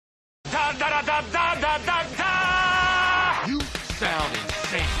Da da da da da da da! You sound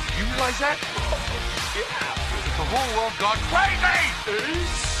insane. You realize that? Yeah. The whole world gone crazy!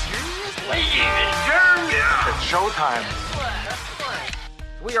 Seriously? It's showtime.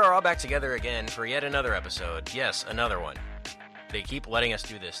 We are all back together again for yet another episode. Yes, another one. They keep letting us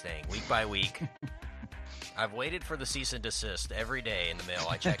do this thing week by week. I've waited for the cease and desist every day in the mail.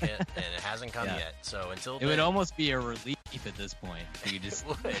 I check it, and it hasn't come yet. So until it would almost be a relief at this point. You just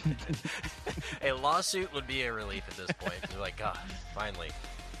would. A lawsuit would be a relief at this point. You're like, God, finally.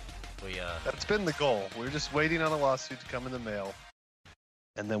 That's been the goal. We're just waiting on a lawsuit to come in the mail,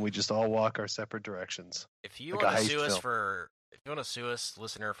 and then we just all walk our separate directions. If you want to sue us,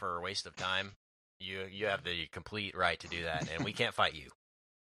 listener, for a waste of time, you have the complete right to do that, and we can't fight you.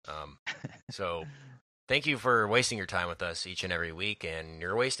 So. Thank you for wasting your time with us each and every week, and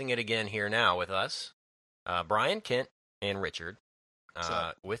you're wasting it again here now with us. Brian, Kent, and Richard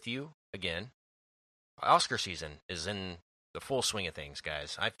with you again. Oscar season is in the full swing of things,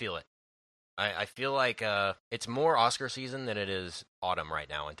 guys. I feel it. I feel like it's more Oscar season than it is autumn right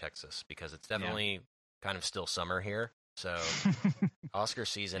now in Texas, because it's definitely kind of still summer here. So Oscar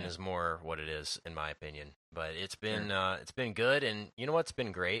season is more what it is, in my opinion. But it's been good, and you know what's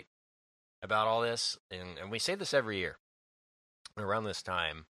been great about all this, and we say this every year around this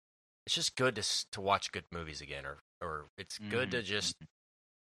time, it's just good to watch good movies again, or it's good to just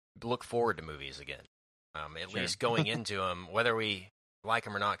look forward to movies again. At least going into them, whether we like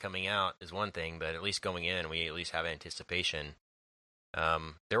them or not coming out is one thing, but at least going in, we at least have anticipation.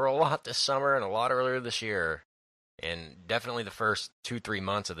 There were a lot this summer and a lot earlier this year, and definitely the first 2-3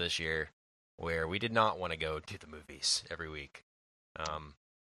 months of this year, where we did not want to go to the movies every week.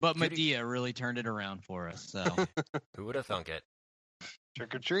 But Madea really turned it around for us. So who would have thunk it?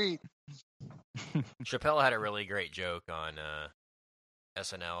 Trick or treat. Chappelle had a really great joke on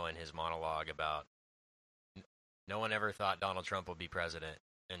SNL in his monologue about no one ever thought Donald Trump would be president,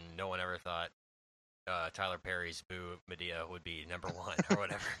 and no one ever thought Tyler Perry's Boo Madea would be number one or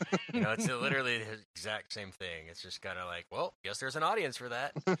whatever. It's literally the exact same thing. It's just kind of like, well, guess there's an audience for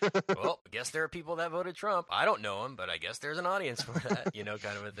that. Well, I guess there are people that voted Trump. I don't know him, but I guess there's an audience for that,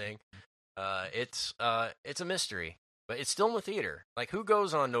 kind of a thing. It's a mystery, but it's still in the theater. Like, who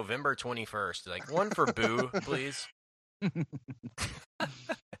goes on November 21st? Like, one for Boo, please. I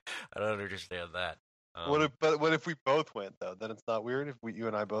don't understand that. What if we both went, though? Then it's not weird if you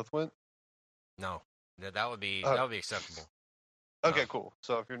and I both went? No. That would be acceptable. Okay, cool.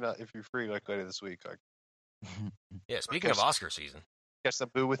 So if you're free like later this week, yeah. Speaking of Oscar season, catch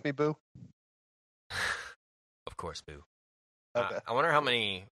some Boo with me, Boo. Of course, Boo. Okay. I wonder how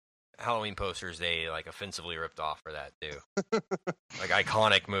many Halloween posters they offensively ripped off for that too. Like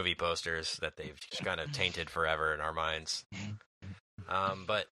iconic movie posters that they've just kind of tainted forever in our minds.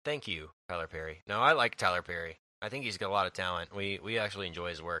 But thank you, Tyler Perry. No, I like Tyler Perry. I think he's got a lot of talent. We actually enjoy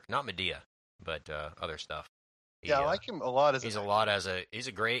his work. Not Madea, but other stuff. I like him a lot. He's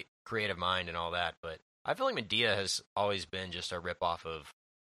a great creative mind and all that. But I feel like Madea has always been just a ripoff of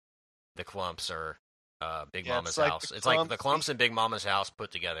the Klumps or Big Mama's House. It's like the Klumps and Big Mama's House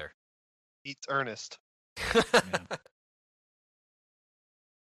put together. Eats Ernest.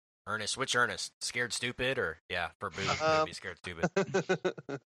 Ernest, which Ernest? Scared Stupid or for Boo movie Scared Stupid.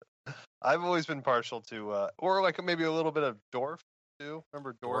 I've always been partial to or like maybe a little bit of Dorf too.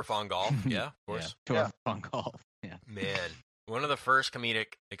 Remember Dorf? Dorf on Golf? Yeah, of course. Dorf on Golf. Yeah. Man, one of the first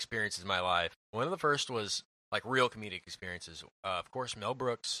comedic experiences in my life. One of the first was like real comedic experiences. Of course, Mel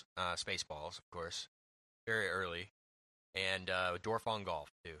Brooks, Spaceballs, of course, very early, and Dorf on Golf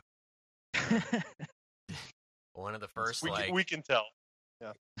too. One of the first we can tell.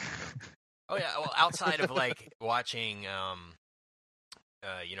 Yeah. Oh yeah. Well, outside of like watching,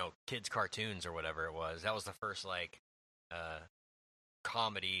 kids cartoons or whatever it was, that was the first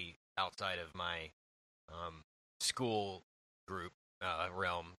comedy outside of my school group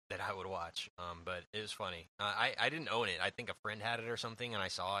realm that I would watch. But it was funny. I didn't own it. I think a friend had it or something, and I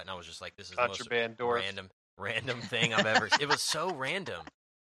saw it, and I was just like, "This is the most random thing I've ever." It was so random.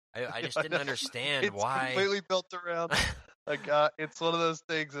 I just didn't understand why. It's completely built around. Like it's one of those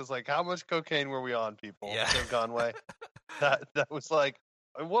things. Is like, how much cocaine were we on, people? Yeah. Tim Conway. that was like,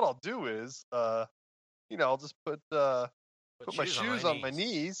 what I'll do is, I'll just put my shoes on my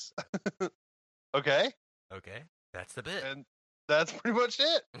knees. Okay. Okay, that's the bit, and that's pretty much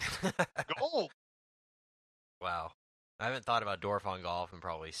it. Gold. Wow. I haven't thought about Dorf on Golf in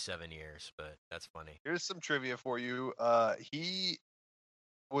probably 7 years, but that's funny. Here's some trivia for you. He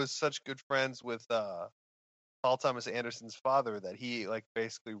was such good friends with Paul Thomas Anderson's father that he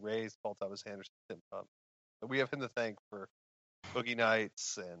basically raised Paul Thomas Anderson. We have him to thank for Boogie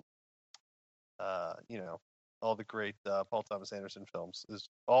Nights and all the great Paul Thomas Anderson films is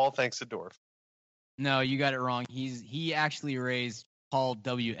all thanks to Dorf. No, you got it wrong. He actually raised Paul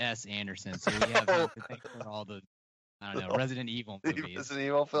W.S. Anderson, so we have him to thank for all the Resident Evil movies. Resident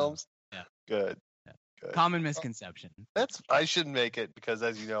Evil films. Yeah. Good. Yeah. Good. Common misconception. I shouldn't make it because,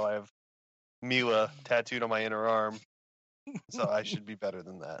 as you know, I have Mila tattooed on my inner arm, so I should be better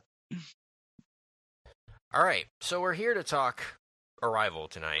than that. All right, so we're here to talk Arrival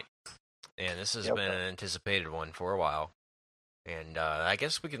tonight, and this has been an anticipated one for a while, and I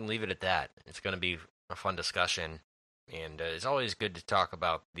guess we can leave it at that. It's going to be a fun discussion, and it's always good to talk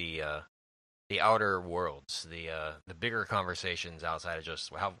about the outer worlds, the bigger conversations outside of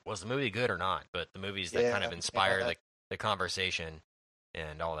just how was the movie good or not, but the movies that kind of inspire the conversation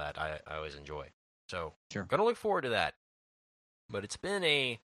and all that. I always enjoy. So, sure. Going to look forward to that. But it's been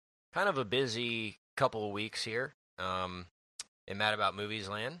a kind of a busy couple of weeks here in Mad About Movies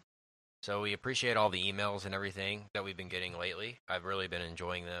Land. So we appreciate all the emails and everything that we've been getting lately. I've really been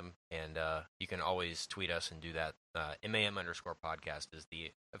enjoying them, and you can always tweet us and do that. MAM_podcast is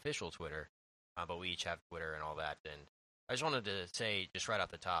the official Twitter, but we each have Twitter and all that. And I just wanted to say, just right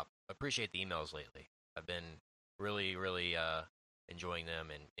off the top, appreciate the emails lately. I've been really, really enjoying them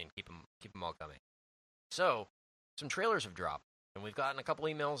and keep them all coming. So some trailers have dropped, and we've gotten a couple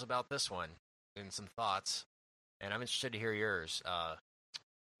emails about this one and some thoughts, and I'm interested to hear yours.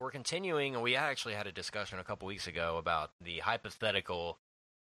 We're continuing, and we actually had a discussion a couple weeks ago about the hypothetical,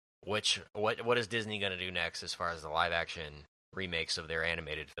 what is Disney going to do next as far as the live-action remakes of their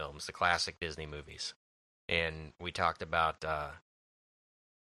animated films, the classic Disney movies. And we talked about the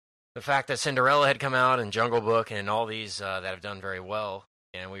fact that Cinderella had come out and Jungle Book and all these that have done very well,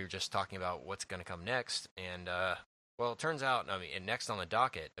 and we were just talking about what's going to come next. And, well, it turns out, next on the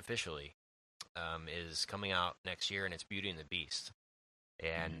docket, officially, is coming out next year, and it's Beauty and the Beast.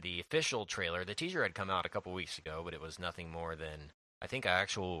 And the official trailer, the teaser had come out a couple weeks ago, but it was nothing more than, I think, an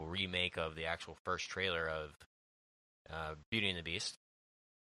actual remake of the actual first trailer of Beauty and the Beast.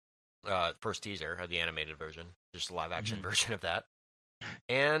 First teaser of the animated version, just a live-action version of that.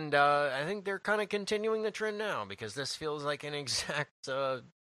 And I think they're kind of continuing the trend now, because this feels like an exact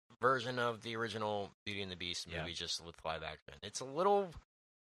version of the original Beauty and the Beast movie, just with live action. It's a little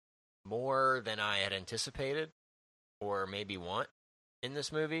more than I had anticipated, or maybe want in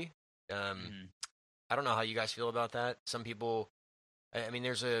this movie. I don't know how you guys feel about that. Some people,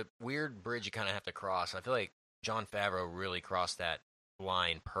 there's a weird bridge you kind of have to cross. I feel like Jon Favreau really crossed that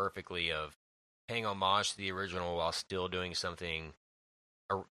line perfectly of paying homage to the original while still doing something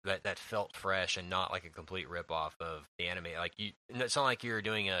that felt fresh and not like a complete ripoff of the anime. Like it's not like you're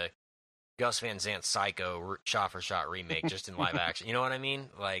doing a Gus Van Sant Psycho shot-for-shot remake just in live action. You know what I mean?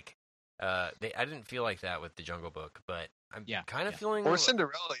 Like, I didn't feel like that with the Jungle Book, but I'm kind of feeling. Or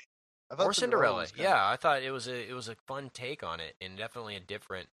Cinderella. Or Cinderella. Yeah, I thought it was a fun take on it, and definitely a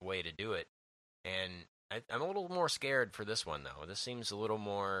different way to do it. And I'm a little more scared for this one, though. This seems a little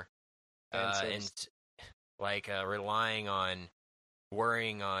more relying on,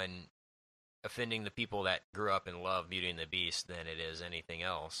 worrying on offending the people that grew up and love Beauty and the Beast than it is anything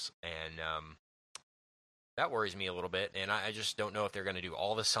else. And that worries me a little bit. And I just don't know if they're going to do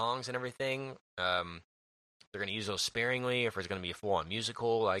all the songs and everything. They're going to use those sparingly, if there's going to be a full-on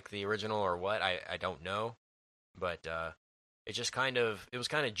musical like the original or what. I don't know. But it just it was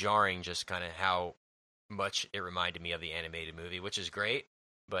kind of jarring, just kind of how much it reminded me of the animated movie, which is great.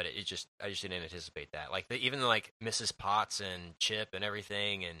 But I just didn't anticipate that. Like even Mrs. Potts and Chip and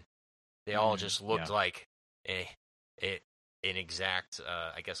everything, and they all just looked like an exact,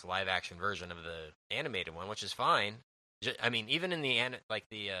 live action version of the animated one, which is fine. Even in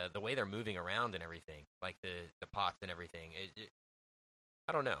the way they're moving around and everything, like the pots and everything.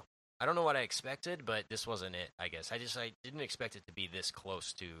 I don't know. I don't know what I expected, but this wasn't it. I guess I didn't expect it to be this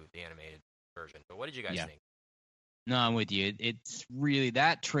close to the animated version. But what did you guys think? No, I'm with you. It's really,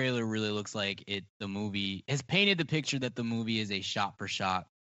 that trailer really looks like the movie has painted the picture that the movie is a shot-for-shot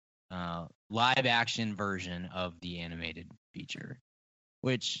live action version of the animated feature,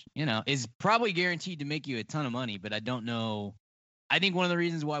 which, is probably guaranteed to make you a ton of money, but I don't know. I think one of the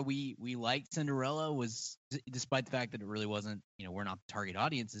reasons why we liked Cinderella was, despite the fact that it really wasn't, we're not the target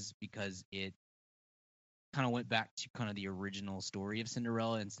audience, is because it kind of went back to kind of the original story of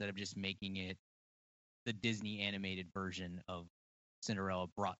Cinderella instead of just making it the Disney animated version of Cinderella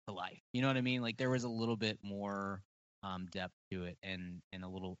brought to life. You know what I mean? Like there was a little bit more depth to it and a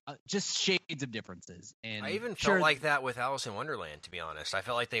little just shades of differences. And I even felt like that with Alice in Wonderland, to be honest. I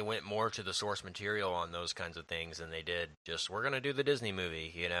felt like they went more to the source material on those kinds of things than they did just, we're going to do the Disney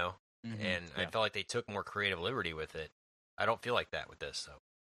movie, And I felt like they took more creative liberty with it. I don't feel like that with this, though.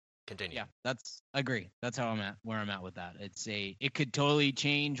 Continue. Yeah, I agree. That's how where I'm at with that. It could totally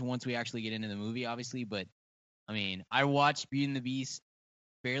change once we actually get into the movie, obviously. But I mean, I watched Beauty and the Beast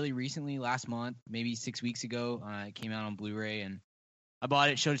fairly recently, last month, maybe 6 weeks ago. It came out on Blu-ray, and I bought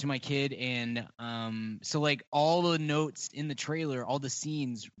it, showed it to my kid, and so like all the notes in the trailer, all the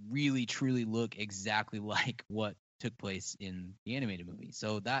scenes really truly look exactly like what took place in the animated movie.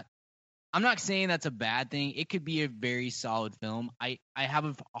 So that I'm not saying that's a bad thing. It could be a very solid film. I have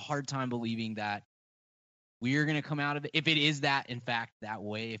a hard time believing that we're gonna come out of it, if it is that in fact that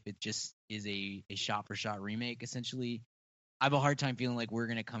way, if it just is a shot for shot remake essentially. I have a hard time feeling like we're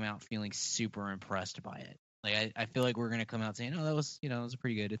gonna come out feeling super impressed by it. Like I feel like we're gonna come out saying, "Oh, that was it was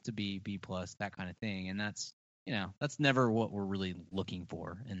pretty good. It's a B plus, that kind of thing." And that's that's never what we're really looking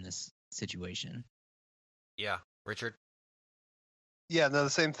for in this situation. Yeah, Richard. Yeah, no, the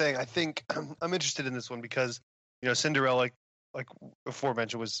same thing. I think I'm interested in this one because Cinderella, like before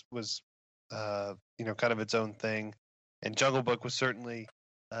mentioned, was kind of its own thing, and Jungle Book was certainly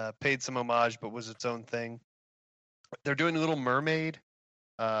paid some homage, but was its own thing. They're doing Little Mermaid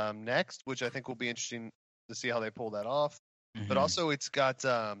next, which I think will be interesting to see how they pull that off. Mm-hmm. But also, it's got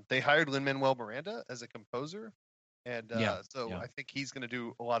they hired Lin-Manuel Miranda as a composer, and I think he's going to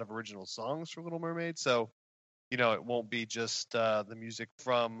do a lot of original songs for Little Mermaid. So it won't be just the music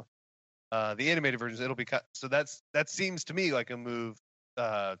from the animated versions. It'll be so that seems to me like a move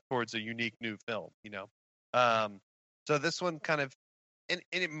towards a unique new film. So this one kind of and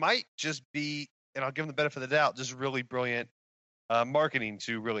it might just be, and I'll give them the benefit of the doubt, just really brilliant marketing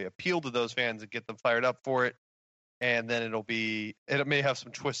to really appeal to those fans and get them fired up for it. And then it may have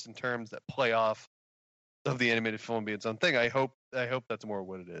some twists and turns that play off of the animated film being its own thing. I hope that's more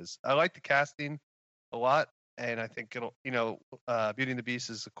what it is. I like the casting a lot, and I think it'll Beauty and the Beast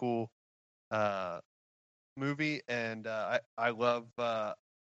is a cool movie, and I love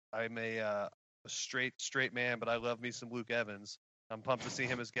I'm a straight man, but I love me some Luke Evans. I'm pumped to see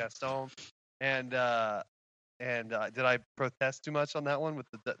him as Gaston. And did I protest too much on that one?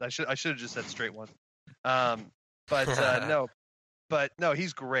 I should have just said straight one. No,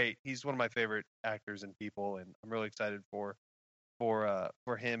 he's great. He's one of my favorite actors and people, and I'm really excited for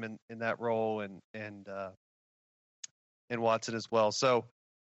him in that role and Watson as well. So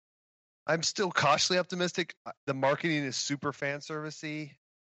I'm still cautiously optimistic. The marketing is super fan servicey.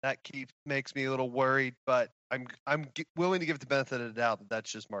 That makes me a little worried, but I'm willing to give it the benefit of the doubt that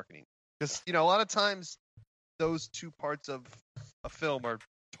that's just marketing. Because a lot of times those two parts of a film are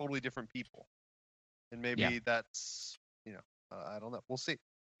totally different people, and maybe that's I don't know. We'll see.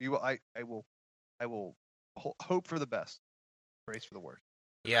 I will hope for the best, brace for the worst.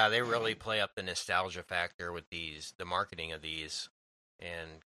 Yeah, they really play up the nostalgia factor with the marketing of these,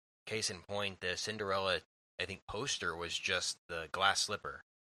 and case in point, the Cinderella I think poster was just the glass slipper.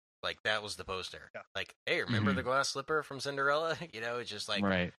 Like, that was the poster. Yeah. Like, hey, remember the glass slipper from Cinderella? It's just like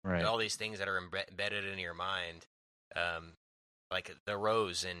right. all these things that are embedded in your mind. Like the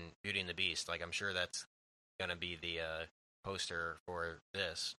rose in Beauty and the Beast. Like, I'm sure that's going to be the poster for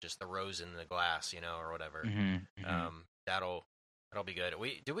this. Just the rose in the glass, or whatever. That'll be good.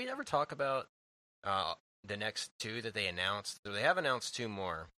 Did we ever talk about the next two that they announced? So they have announced two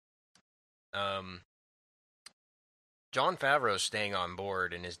more. Jon Favreau's staying on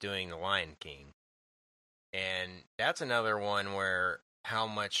board and is doing The Lion King. And that's another one where how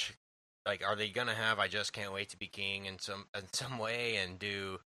much, like, are they going to have I Just Can't Wait to Be King in some way and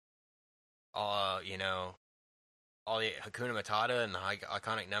do, all the Hakuna Matata and the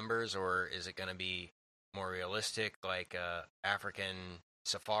iconic numbers, or is it going to be more realistic, like African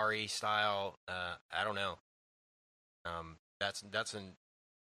safari style? I don't know.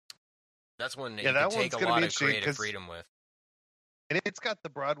 That's one that you can take a lot of creative freedom with. And it's got the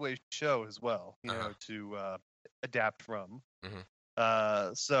Broadway show as well, to adapt from.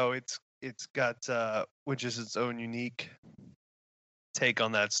 So it's got which is its own unique take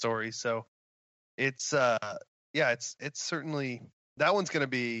on that story. So it's certainly that one's gonna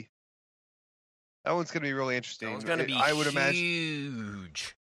be really interesting. That one's gonna be I would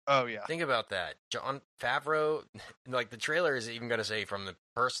huge. Oh yeah. Think about that. Jon Favreau, like the trailer is even gonna say from the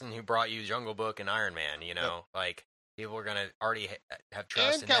person who brought you Jungle Book and Iron Man, like people are gonna already have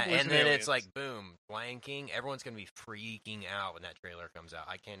trust in that. And then it's like, boom, Lion King. Everyone's gonna be freaking out when that trailer comes out.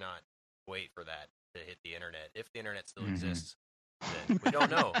 I cannot wait for that to hit the internet. If the internet still exists, then we don't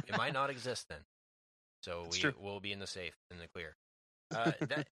know. It might not exist then. So we'll be in the safe, in the clear.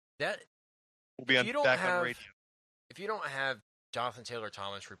 That we'll be back on radio. If you don't have Jonathan Taylor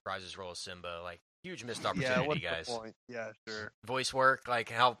Thomas reprise his role as Simba, like, huge missed opportunity, guys. The point? Yeah, sure. Voice work, like,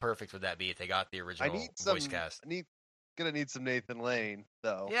 how perfect would that be if they got the original voice cast? gonna need some Nathan Lane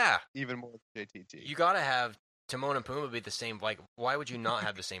though. Yeah, Even more than JTT. you gotta have Timon and Pumbaa be the same. Like, why would you not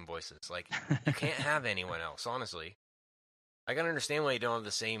have the same voices? Like, you can't have anyone else. Honestly, I can understand why you don't have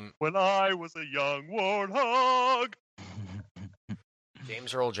the same. When I was a young warthog.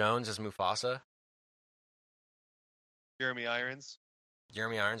 James Earl Jones as Mufasa. Jeremy Irons.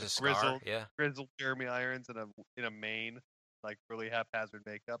 Jeremy Irons as Scar. Grizzled. Yeah. Grizzled Jeremy Irons in a mane, like really haphazard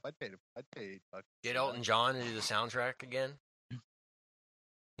makeup. I'd pay $8 to Get see Elton that. John to do the soundtrack again.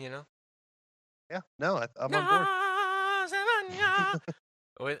 You know? Yeah, no, I'm on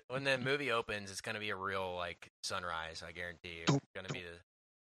board. When the movie opens, it's gonna be a real like sunrise. I guarantee you. It's gonna be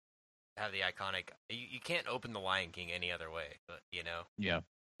have the iconic. You can't open the Lion King any other way, but you know. Yeah.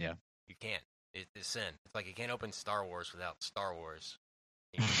 You can't. It's sin. It's like you can't open Star Wars without Star Wars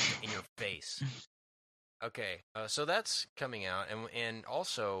in your face. Okay, so that's coming out, and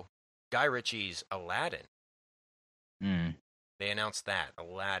also Guy Ritchie's Aladdin. Mm. They announced that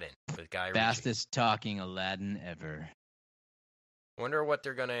Aladdin with Guy Ritchie. Fastest talking Aladdin ever. Wonder what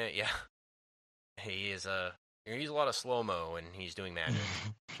they're gonna. Yeah, he's a lot of slow mo when he's doing magic.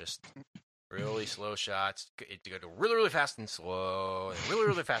 Just really slow shots. It go to really really fast and slow, and really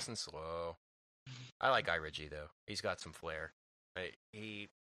really fast and slow. I like Guy Ritchie though. He's got some flair.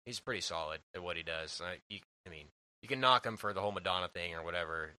 He's pretty solid at what he does. I mean, you can knock him for the whole Madonna thing or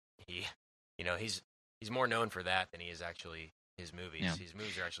whatever. He's more known for that than he is actually his movies. Yeah. His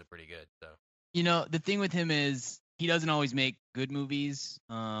movies are actually pretty good. So The thing with him is he doesn't always make good movies.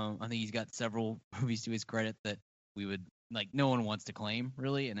 I think he's got several movies to his credit that we would like. No one wants to claim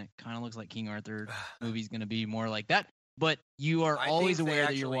really, and it kind of looks like King Arthur movie's going to be more like that. But you are I always think they aware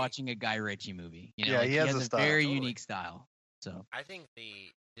that you're actually- watching a Guy Ritchie movie. Yeah, like, he he has has a a style. very Totally. unique style. So I think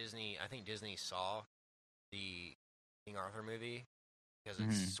Disney saw the King Arthur movie because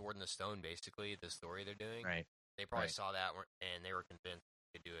it's Mhm. Sword in the Stone, basically the story they're doing. right. They probably Right. saw that and they were convinced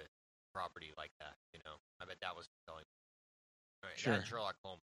they could do a property like that. I bet that was selling. Right. Sure. And Sherlock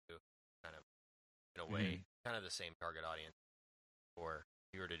Holmes too, kind of in a way, kind of the same target audience. Or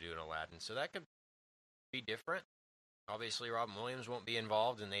if you were to do an Aladdin, so that could be different. Obviously, Robin Williams won't be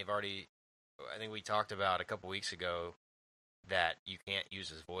involved, and they've already. I think we talked about a couple weeks ago that you can't use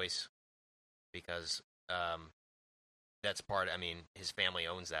his voice because that's part. I mean, his family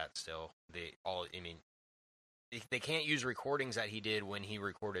owns that still. They can't use recordings that he did when he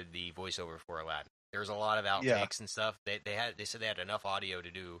recorded the voiceover for Aladdin. There's a lot of outtakes and stuff. They said they had enough audio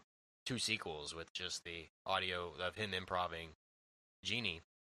to do 2 sequels with just the audio of him improving Genie,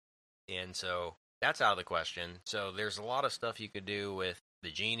 and so that's out of the question. So there's a lot of stuff you could do with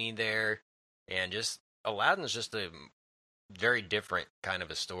the Genie there, and just Aladdin's just a very different kind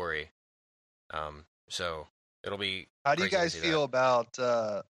of a story. So it'll be. How do you crazy to guys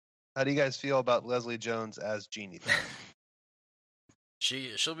see feel about Leslie Jones as Genie? Though?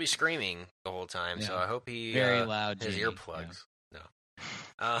 She'll be screaming the whole time, so Yeah. I hope he Very loud. his Genie, earplugs. No,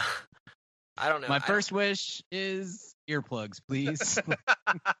 I don't know. My first wish is earplugs, please.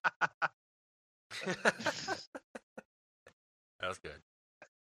 That was good.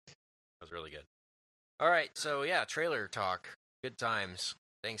 That was really good. All right, so yeah, trailer talk. Good times.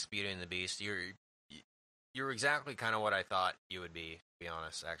 Thanks, Beauty and the Beast. You're exactly kind of what I thought you would be. To be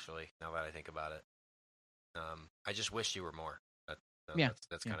honest, actually, now that I think about it, I just wished you were more.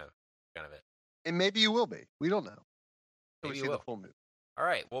 That's kind of it. And maybe you will be. We don't know. Till Maybe we you see will. the full movie. All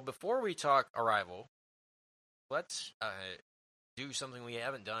right. Well, before we talk Arrival, let's do something we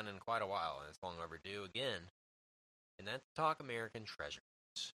haven't done in quite a while, and it's long overdue again. And that's talk American Treasures.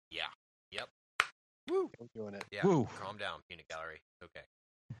 Yeah. Yep. Woo! I'm doing it. Yeah. Woo. Calm down, Peanut Gallery. Okay.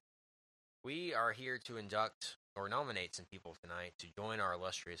 We are here to induct or nominate some people tonight to join our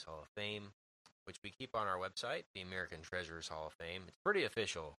illustrious Hall of Fame, which we keep on our website, the American Treasures Hall of Fame. It's pretty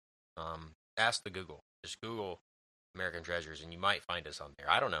official. Ask the Google. Just Google American Treasures, and you might find us on there.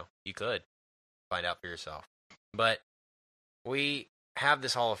 I don't know. You could find out for yourself. But we have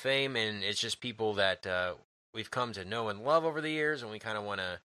this Hall of Fame, and it's just people that we've come to know and love over the years, and we kind of want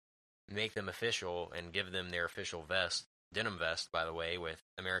to make them official and give them their official vest, denim vest, by the way, with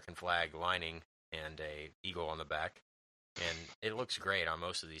American flag lining and a eagle on the back. And it looks great on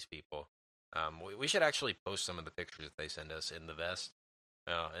most of these people. We should actually post some of the pictures that they send us in the vest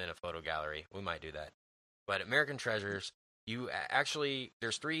in a photo gallery. We might do that. But American Treasures,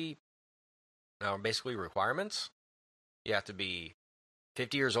 there's 3 basically requirements. You have to be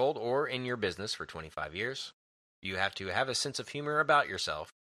 50 years old or in your business for 25 years. You have to have a sense of humor about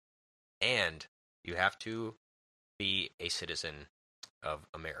yourself. And you have to be a citizen of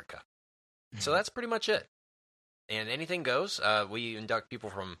America. So that's pretty much it. And anything goes. We induct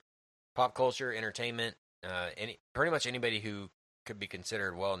people from pop culture, entertainment, pretty much anybody who could be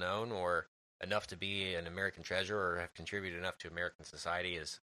considered well known or enough to be an American treasure or have contributed enough to American society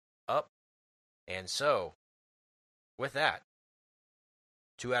is up. And so, with that,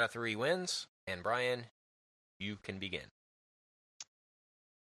 2 out of 3 wins, and Brian, you can begin.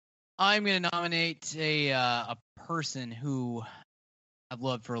 I'm going to nominate a person who I've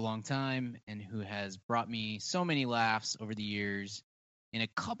loved for a long time and who has brought me so many laughs over the years in a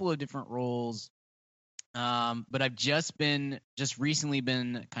couple of different roles. But I've just recently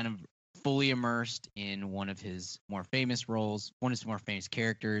been kind of fully immersed in one of his more famous roles, one of his more famous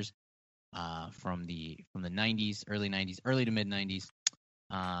characters from the 90s, early to mid 90s.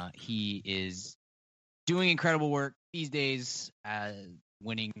 He is doing incredible work these days,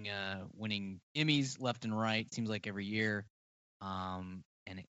 winning Emmys left and right. Seems like every year, and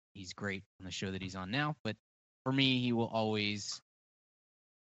he's great on the show that he's on now. But for me, he will always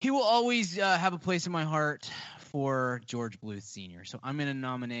have a place in my heart for George Bluth Sr. So I'm going to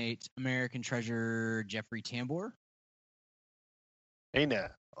nominate American treasure Jeffrey Tambor. Hey now.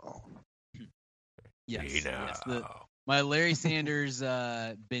 Yes. My Larry Sanders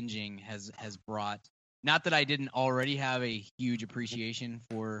binging has brought, not that I didn't already have a huge appreciation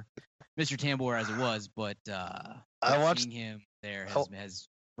for Mr. Tambor as it was, but seeing him there has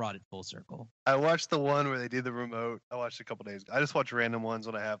brought it full circle. I watched the one where they did the remote. I watched a couple days ago. I just watch random ones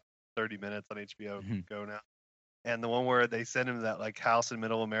when I have 30 minutes on HBO Go now. And the one where they send him to that like house in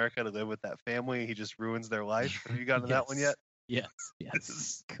Middle America to live with that family, he just ruins their life. Have you gotten to that one yet?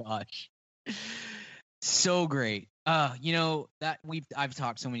 Yes. Gosh. So great. I've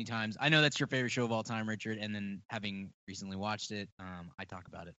talked so many times. I know that's your favorite show of all time, Richard, and then having recently watched it, I talk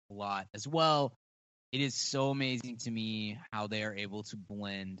about it a lot as well. It is so amazing to me how they are able to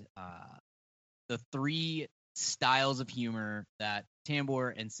blend the 3 styles of humor that Tambor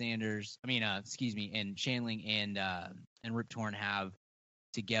and and Shandling and Rip Torn have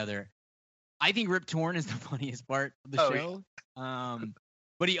together. I think Rip Torn is the funniest part of the show. Yeah.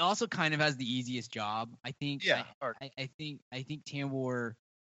 But he also kind of has the easiest job, I think. Yeah. I think Tambor,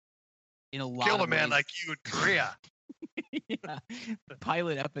 in a lot killed of a man ways, like you in Korea. Yeah,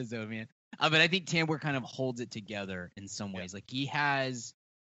 pilot episode, man. But I think Tambor kind of holds it together in some ways. Like he has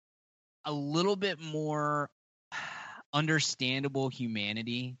a little bit more understandable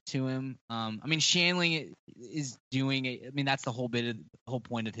humanity to him. Shandling is doing that's the whole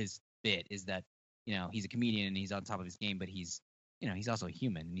point of his bit is that, he's a comedian and he's on top of his game, but he's also a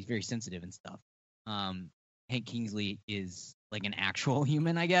human and he's very sensitive and stuff. Hank Kingsley is like an actual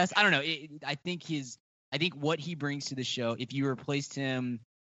human, I guess. I don't know. I think what he brings to the show, if you replaced him,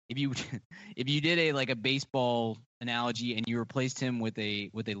 if you did a baseball analogy and you replaced him with a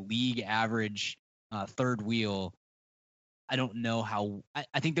league average third wheel, I don't know how.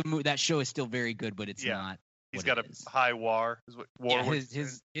 I think that show is still very good, but it's not. He's got a high WAR. Is what WAR? Yeah,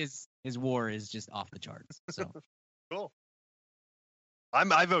 his WAR is just off the charts. So cool.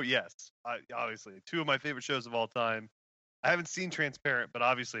 I vote yes. Obviously, 2 of my favorite shows of all time. I haven't seen Transparent, but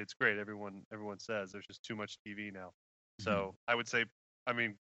obviously it's great. Everyone says there's just too much TV now. So I would say,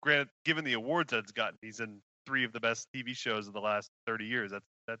 granted, given the awards that it's gotten, he's in 3 of the best TV shows of the last 30 years.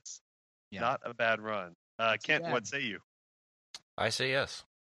 That's not a bad run. Kent, what say you? I say yes.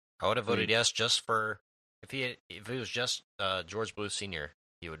 I would have voted yes just for if it was just George Bluth Sr.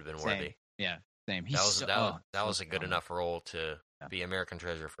 He would have been worthy. Yeah, same. That was a good enough role to be American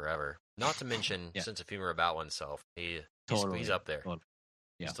treasure forever. Not to mention sense of humor about oneself. He's up there. Totally.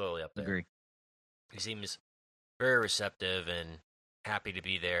 Yeah. He's totally up there. Agree. He seems very receptive and happy to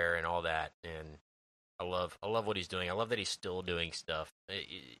be there and all that. And I love what he's doing. I love that he's still doing stuff.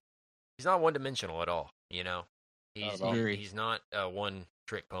 He's not one dimensional at all. He's not a one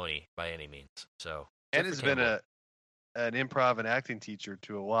trick pony by any means. So and has been an improv and acting teacher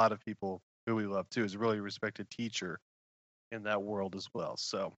to a lot of people who we love too. Is a really respected teacher in that world as well.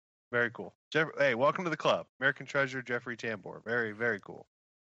 So very cool. Hey, welcome to the club. American treasure Jeffrey Tambor. Very, very cool.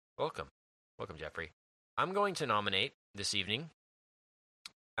 Welcome, Jeffrey. I'm going to nominate this evening.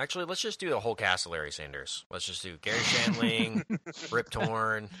 Actually, let's just do the whole cast of Larry Sanders. Let's just do Gary Shandling, Rip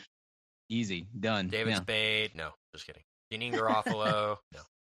Torn. Easy. Done. David Spade. No, just kidding. Janine Garofalo.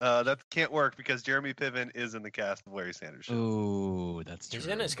 No. That can't work because Jeremy Piven is in the cast of Larry Sanders show. Oh, that's true. He's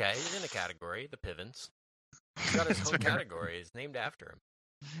in a category, the Pivens. He's got his own category. It's named after him.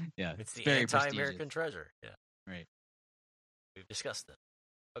 Yeah. It's the anti-American treasure. Yeah. Right. We've discussed it.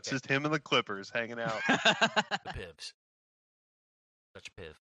 Okay. It's just him and the Clippers hanging out. The Pivs. Such a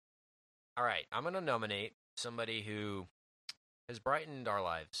Piv. All right. I'm going to nominate somebody who has brightened our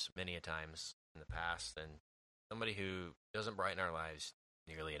lives many a times in the past and somebody who doesn't brighten our lives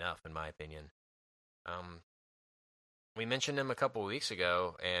nearly enough, in my opinion. We mentioned him a couple weeks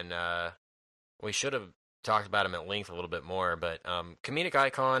ago, and we should have talked about him at length a little bit more. But comedic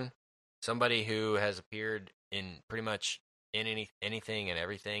icon, somebody who has appeared in pretty much in anything and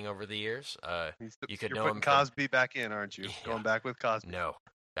everything over the years. You could know him. You're putting Cosby back in, aren't you? Yeah. Going back with Cosby. No,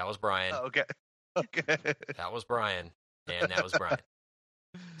 that was Brian. Oh, okay. Okay. That was Brian, and that was Brian.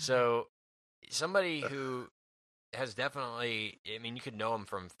 So, somebody who has definitely, I mean, you could know him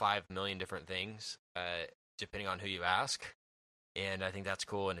from 5 million different things, depending on who you ask. And I think that's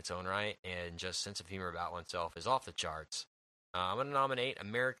cool in its own right. And just sense of humor about oneself is off the charts. I'm going to nominate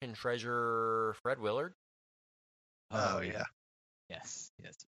American Treasure Fred Willard. Oh, yeah. Yes.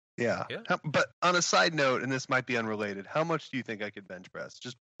 Yeah. Yeah. But on a side note, and this might be unrelated, how much do you think I could bench press?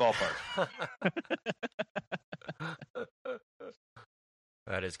 Just ballpark.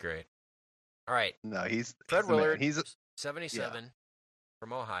 That is great. All right. No, he's Fred the man. Willard, He's 77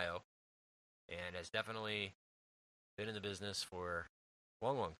 from Ohio, and has definitely been in the business for a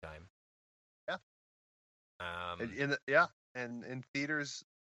long, long time. Yeah. And in theaters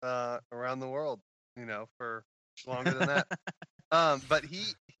around the world, for longer than that. But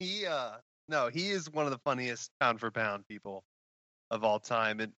he is one of the funniest pound for pound people of all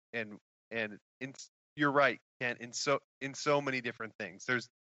time, and you're right, Kent. In so many different things. There's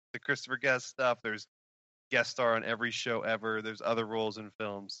the Christopher Guest stuff. There's guest star on every show ever. There's other roles in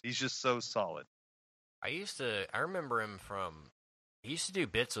films. He's just so solid. I remember him he used to do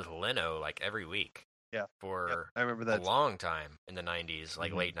bits with Leno like every week. Yeah. For I remember a that long time in the 90s,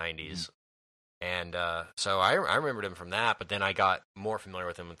 like Mhm. late 90s. And so I remembered him from that, but then I got more familiar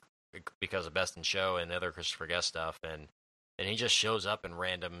with him because of Best in Show and other Christopher Guest stuff, and he just shows up in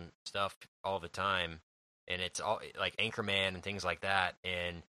random stuff all the time, and it's all like Anchorman and things like that,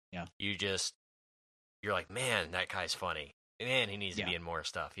 and Yeah. you're like, man, that guy's funny. Man, he needs to be in more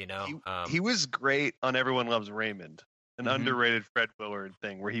stuff, He was great on Everyone Loves Raymond, an Mhm. underrated Fred Willard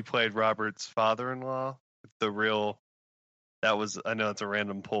thing where he played Robert's father-in-law. I know it's a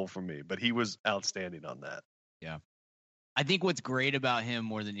random pull from me, but he was outstanding on that. I think what's great about him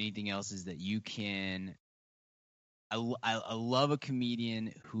more than anything else is that you can. I love a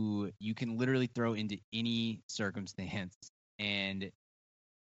comedian who you can literally throw into any circumstance, and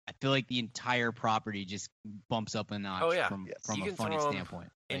I feel like the entire property just bumps up a notch Oh, yeah. from Yes. from You a can funny throw him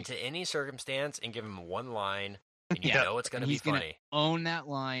standpoint. into any circumstance and give him one line, and you Yeah. know it's going to And be he's gonna funny. own that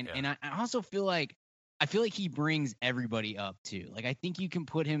line, Yeah. and I also feel like he brings everybody up too. Like I think you can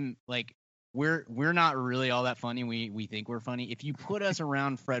put him like we're not really all that funny. We think we're funny. If you put us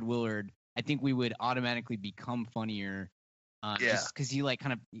around Fred Willard, I think we would automatically become funnier. Yeah. Just because he like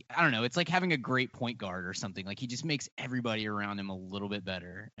kind of I don't know. It's like having a great point guard or something. Like he just makes everybody around him a little bit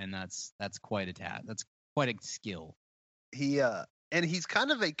better, and that's quite a That's quite a skill. And he's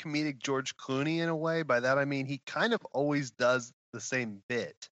kind of a comedic George Clooney in a way. By that I mean he kind of always does the same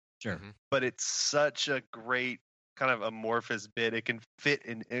bit, Sure. Mhm. but it's such a great kind of amorphous bit. It can fit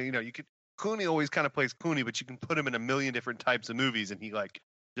in. Clooney always kind of plays Clooney, but you can put him in a million different types of movies, and he like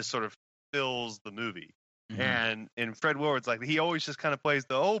just sort of fills the movie. Mhm. And in Fred Willard's like he always just kind of plays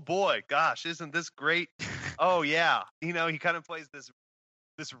the oh boy, gosh, isn't this great? Oh yeah, he kind of plays this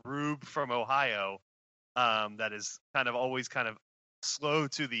rube from Ohio that is kind of always kind of slow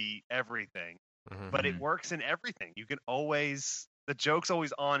to the everything, Mhm. but it works in everything. You can always the joke's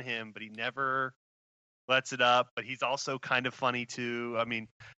always on him, but he never lets it up. But he's also kind of funny too. I mean,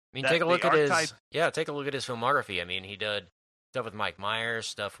 Take a look at archetype- take a look at his filmography. I mean, he did stuff with Mike Myers,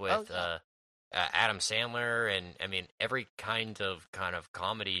 stuff with Adam Sandler, and I mean every kind of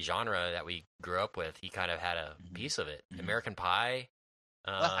comedy genre that we grew up with. He kind of had a piece of it. Mhm. American Pie.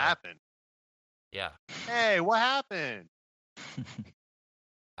 what happened? Yeah. Hey, what happened?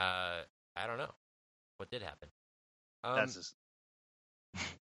 I don't know what did happen. That's just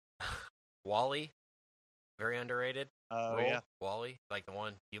Wall-E, very underrated. oh role. yeah. Wall-E, like the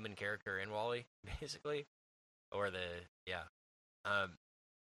one human character in Wall-E, basically, or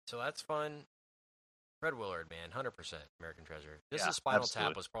so that's fun. Fred Willard, man, 100% American Treasure. This Yeah, is Spinal absolutely.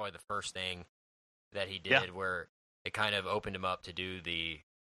 Tap was probably the first thing that he did Yeah. where it kind of opened him up to do the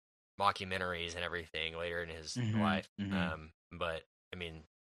mockumentaries and everything later in his Mhm, life. mhm. But I mean,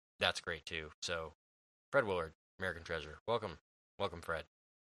 that's great too. So, Fred Willard, American Treasure. Welcome, Fred.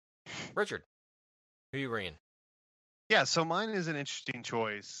 Richard, who you bringing? Yeah, so mine is an interesting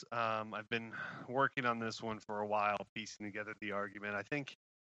choice. I've been working on this one for a while, piecing together the argument. I think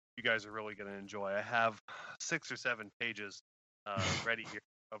you guys are really going to enjoy. I have 6 or 7 pages ready here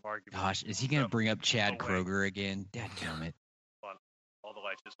of argument. Gosh, is he gonna So, bring up Chad no way. Kroger again? Dadgummit. all the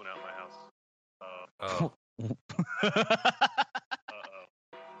lights just went out in my house. Oh, Uh-oh.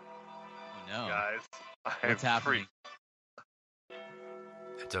 Oh No. guys. What's happening?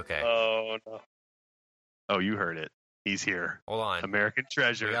 It's okay. Oh no. Oh, you heard it. He's here. Hold on. American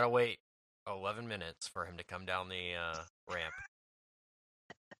treasure. We gotta wait 11 minutes for him to come down the ramp.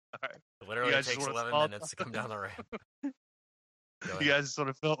 All right. It literally You guys just takes wanna 11 small minutes to come down the ramp. Go You ahead. guys sort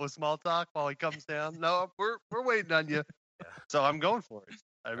of fill it with small talk while he comes down. No, we're waiting on you. Yeah. So I'm going for it.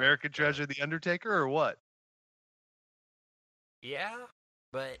 American treasure, the Undertaker, or what? Yeah,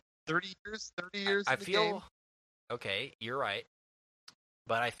 but 30 years. 30 years. I in the feel game? okay. You're right,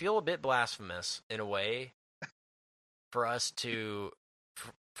 but I feel a bit blasphemous in a way for us to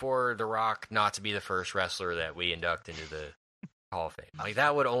for The Rock not to be the first wrestler that we induct into the Hall of Fame. Like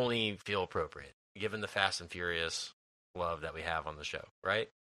that would only feel appropriate given the Fast and Furious love that we have on the show, right?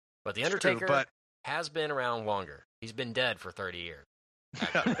 But the Undertaker but has been around longer. He's been dead for 30 years.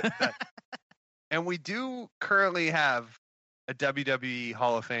 and we do currently have a WWE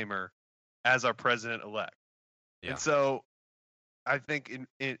Hall of Famer as our president elect. Yeah. And so I think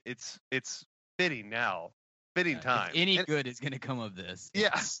it's fitting now. Fitting time. If any And- good is going to come of this.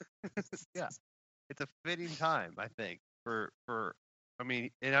 Yes. Yeah. It's a fitting time, I think, for I mean,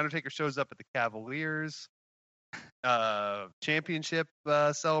 and Undertaker shows up at the Cavaliers championship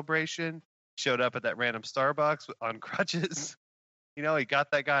celebration, showed up at that random Starbucks on crutches. You know, he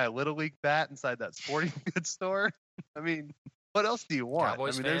got that guy a Little League bat inside that sporting goods store. I mean, what else do you want?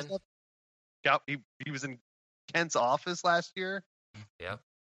 Cowboys I mean, fan? he was in Kent's office last year. Yeah.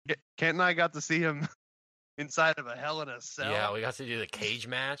 Kent and I got to see him inside of a Hell in a Cell. Yeah, we got to do the cage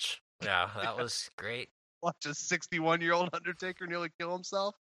match. Yeah, that was great. Watch a 61-year-old Undertaker nearly kill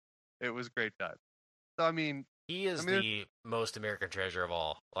himself. It was a great time. So, I mean, He is the most American treasure of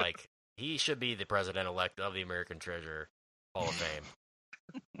all. Like, he should be the president-elect of the American Treasure Hall of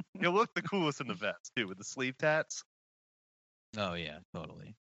Fame. he'll look the coolest in the vest, too, with the sleeve tats. Oh yeah,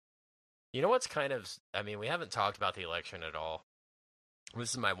 totally. You know what's kind of... I mean, we haven't talked about the election at all.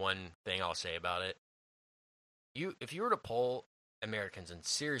 This is my one thing I'll say about it. If you were to poll Americans and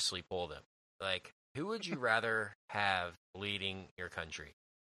seriously poll them, like, who would you rather have leading your country?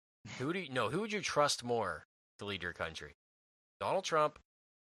 Who would you trust more to lead your country? Donald Trump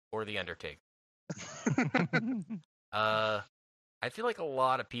or the Undertaker? I feel like a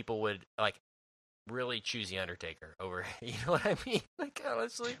lot of people would like really choose the Undertaker over. You know what I mean? Like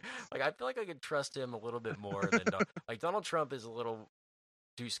honestly, like I feel like I could trust him a little bit more than like Donald Trump is a little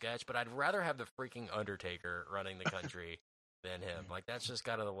too sketch, but I'd rather have the freaking Undertaker running the country than him. Like that's just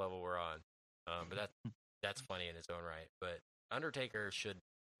kind of the level we're on. But that's funny in its own right. But Undertaker should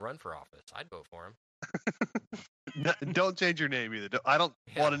run for office. I'd vote for him. Don't change your name either. I don't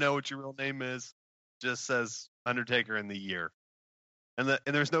Yeah. want to know what your real name is. Just says Undertaker in the year. And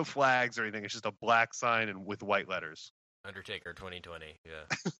there's no flags or anything. It's just a black sign and with white letters. Undertaker 2020. Yeah.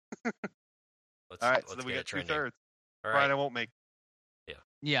 All right, let's so then we get got it trending. 2/3. All Brian, right. I won't make.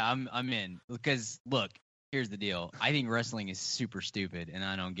 Yeah, I'm in because look, here's the deal. I think wrestling is super stupid, and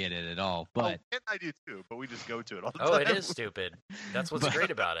I don't get it at all. But and I do too, but we just go to it all the Oh, time. it is stupid. That's what's But-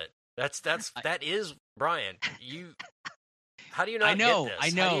 great about it. That is Brian. How do you not I know, get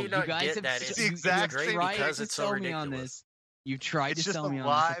this? I How know. do you not guys get have that? s- It's the exact great same tried because to it's so sell ridiculous. me on this. You tried It's to just sell a me on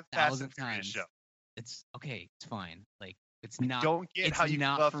live this Fast 1,000 and Furious times. show. It's okay. It's fine. Like it's not. Don't get it's how you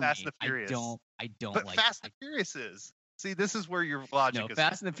not love for Fast me. and the Furious. I don't But like. Fast and Furious is. See, this is where your logic No, is.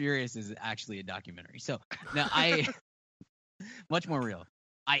 Fast and the Furious is actually a documentary. So now much more real.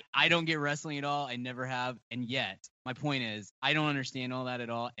 I don't get wrestling at all. I never have, and yet my point is I don't understand all that at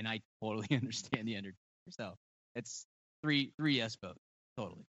all, and I totally understand the Undertaker. So it's three yes votes.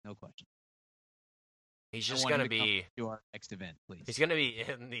 Totally, no question. He's I just want him gonna to come be. to our next event, please. He's gonna be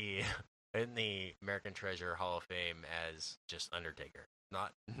in the American Treasure Hall of Fame as just Undertaker,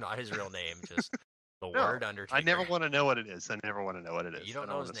 not his real name, just the No, word Undertaker. I never want to know what it is. I never want to know what it is. You I don't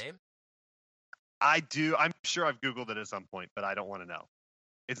know his wanna- name? I do. I'm sure I've Googled it at some point, but I don't want to know.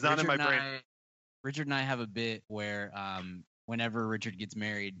 It's not in my brain. Richard and I have a bit where whenever Richard gets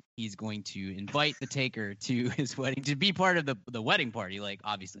married, he's going to invite the Taker to his wedding to be part of the wedding party. Like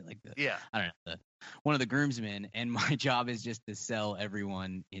obviously, like the Yeah. I don't know, one of the groomsmen, and my job is just to sell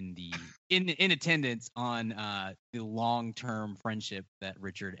everyone in attendance on the long-term friendship that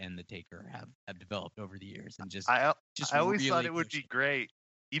Richard and the Taker have developed over the years, and just I always thought really it would push be great.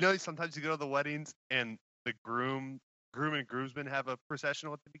 You know, sometimes you go to the weddings and the groom and groomsmen have a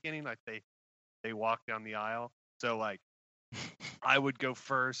processional at the beginning, like they walk down the aisle. So like, I would go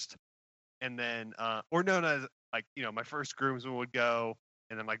first, and then or known as like my first groomsman would go,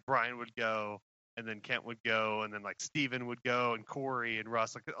 and then like Brian would go, and then Kent would go, and then like Steven would go, and Corey and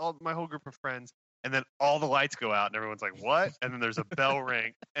Russ, like all my whole group of friends, and then all the lights go out, and everyone's like, "What?" And then there's a bell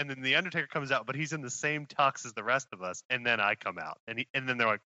ring, and then the Undertaker comes out, but he's in the same tux as the rest of us. And then I come out, and then they're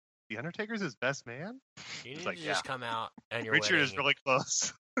like, "The Undertaker's his best man." You need like, to just come out at your Richard wedding. is really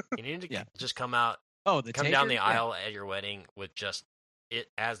close. You need to Yeah. just come out, Oh, come down the aisle at your wedding with just it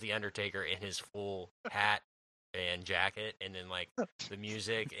as the Undertaker in his full hat and jacket, and then like the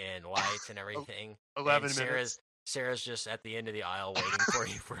music and lights and everything. 11 and minutes. Sarah's just at the end of the aisle waiting for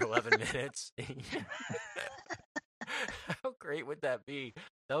you for 11 minutes. How great would that be?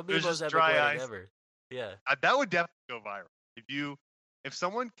 That would be There's the most just epic dry wedding ice. ever. Yeah. That would definitely go viral. If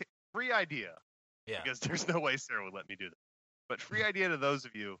someone free idea, Yeah. because there's no way Sarah would let me do that. But free idea to those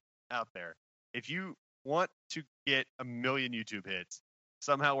of you out there, if you want to get 1 million YouTube hits,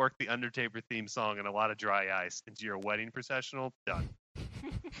 somehow work the Undertaker theme song and a lot of dry ice into your wedding processional. Done.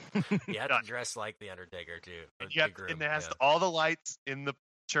 You have to dress like the Undertaker too. And, the you have, groom, and it has yeah. to, all the lights in the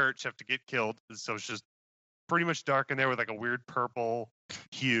church have to get killed, so it's just pretty much dark in there with like a weird purple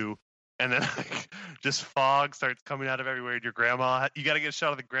hue, and then like, just fog starts coming out of everywhere. And your grandma, you got to get a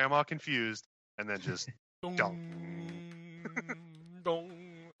shot of the grandma confused, and then just Dong, dong.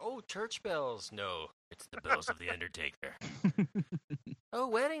 Oh, church bells. No, it's the bells of the Undertaker. Oh,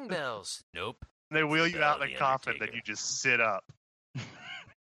 wedding bells. Nope. they wheel the you bell out of in a the coffin, then Undertaker. you just sit up. It's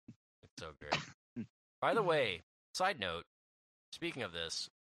so great. By the way, side note, speaking of this,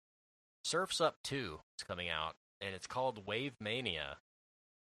 Surf's Up 2 is coming out, and it's called Wave Mania,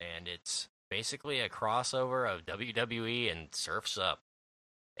 and it's basically a crossover of WWE and Surf's Up.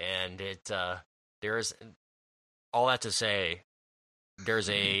 And there's all that to say, there's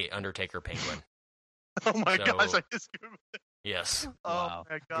a Undertaker penguin. Oh my So- gosh! I just Yes. oh Wow.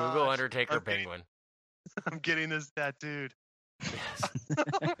 my gosh! Google Undertaker I'm getting- penguin. I'm getting this tattooed. Yes.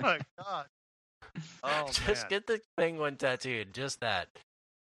 Oh my god! Oh Just man! get the penguin tattooed. Just that.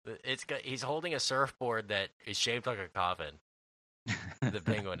 He's holding a surfboard that is shaped like a coffin. The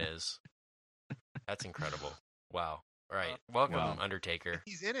penguin is. That's incredible. Wow. All right. Welcome, Wow. Undertaker.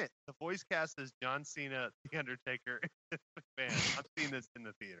 He's in it. The voice cast is John Cena, The Undertaker, McMahon. I've seen this in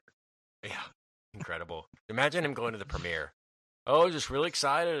the theater. Yeah. Incredible. Imagine him going to the premiere. Oh, just really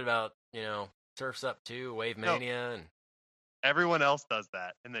excited about, Surf's Up 2, Wave No. Mania. And Everyone else does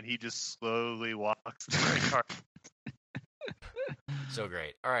that, and then he just slowly walks to the car. so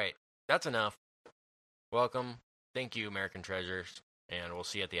great. All right. That's enough. Welcome. Thank you, American Treasures. And we'll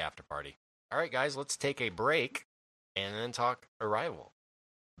see you at the after party. All right, guys, let's take a break and then talk Arrival.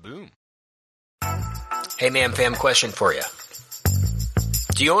 Boom. Hey, man, fam, question for you.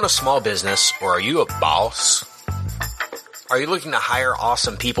 Do you own a small business, or are you a boss? Are you looking to hire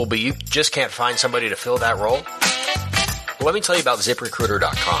awesome people, but you just can't find somebody to fill that role? Well, let me tell you about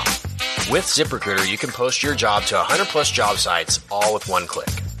ZipRecruiter.com. With ZipRecruiter, you can post your job to 100 plus job sites, all with one click.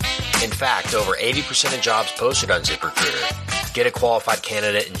 In fact, over 80% of jobs posted on ZipRecruiter get a qualified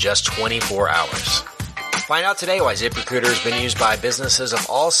candidate in just 24 hours. Find out today why ZipRecruiter has been used by businesses of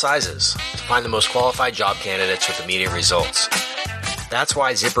all sizes to find the most qualified job candidates with immediate results. That's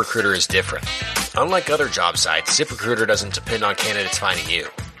why ZipRecruiter is different. Unlike other job sites, ZipRecruiter doesn't depend on candidates finding you.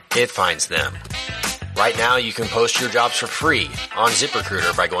 It finds them. Right now, you can post your jobs for free on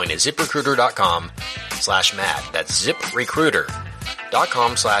ZipRecruiter by going to ZipRecruiter.com/mad. That's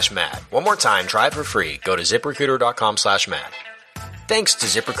ZipRecruiter.com/mad. One more time, try it for free. Go to ZipRecruiter.com/mad. Thanks to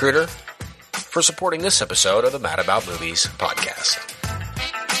ZipRecruiter for supporting this episode of the Mad About Movies podcast.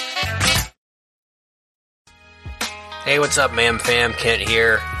 Hey, what's up, ma'am, fam? Kent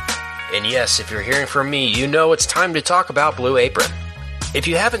here. And yes, if you're hearing from me, you know it's time to talk about Blue Apron. If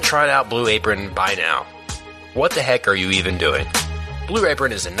you haven't tried out Blue Apron by now, what the heck are you even doing? Blue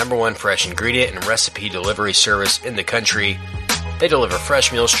Apron is the #1 fresh ingredient and recipe delivery service in the country. They deliver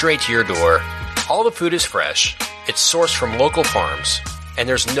fresh meals straight to your door. All the food is fresh, it's sourced from local farms, and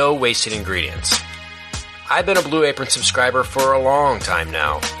there's no wasted ingredients. I've been a Blue Apron subscriber for a long time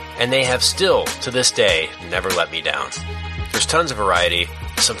now, and they have still, to this day, never let me down. There's tons of variety.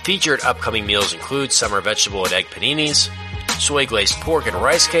 Some featured upcoming meals include summer vegetable and egg paninis, soy glazed pork and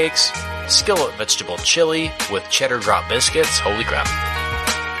rice cakes, skillet vegetable chili with cheddar drop biscuits, holy crap,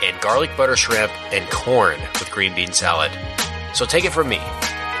 and garlic butter shrimp and corn with green bean salad. So take it from me.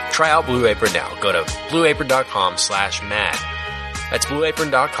 Try out Blue Apron now. Go to blueapron.com/mad. That's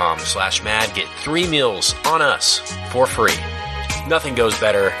blueapron.com/mad. Get 3 meals on us for free. Nothing goes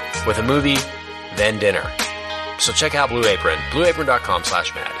better with a movie than dinner. So check out Blue Apron,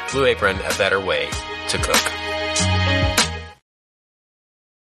 blueapron.com/mad. Blue Apron, a better way to cook.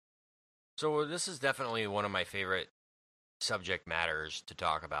 So this is definitely one of my favorite subject matters to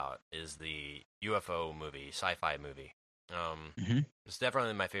talk about is the UFO movie, sci-fi movie. Mhm. It's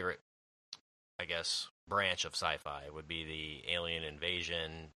definitely my favorite I guess, branch of sci-fi. It would be the alien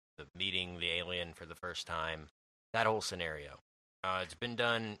invasion, the meeting the alien for the first time, that whole scenario. It's been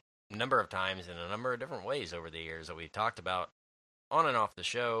done a number of times in a number of different ways over the years that we've talked about on and off the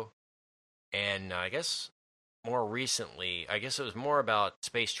show. And I guess more recently, I guess it was more about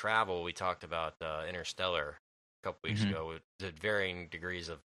space travel. We talked about Interstellar a couple weeks ago with varying degrees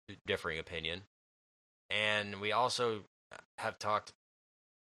of differing opinion. And we also have talked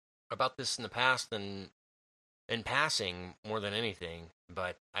about this in the past and in passing more than anything.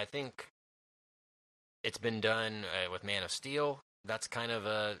 But I think it's been done with Man of Steel. That's kind of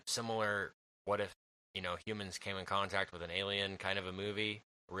a similar, what if, humans came in contact with an alien kind of a movie,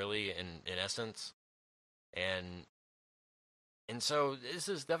 really, in essence. And so this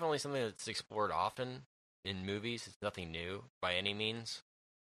is definitely something that's explored often in movies. It's nothing new by any means.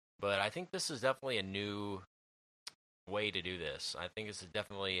 But I think this is definitely a new way to do this. I think it's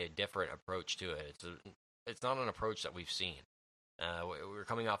definitely a different approach to it. It's not an approach that we've seen. We're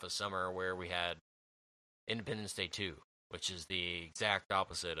coming off a summer where we had Independence Day 2, which is the exact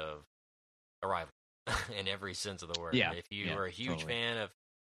opposite of Arrival in every sense of the word. Yeah, If you are a huge fan of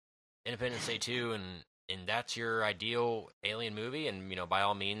Independence Day 2 and that's your ideal alien movie, and by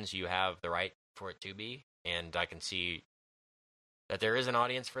all means you have the right for it to be, and I can see that there is an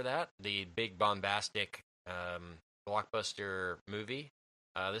audience for that. The big bombastic blockbuster movie.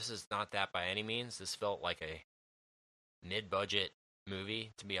 This is not that by any means. This felt like a mid-budget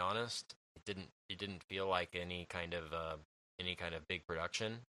movie, to be honest. It didn't feel like any kind of big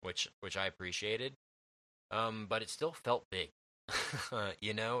production, which I appreciated. But it still felt big.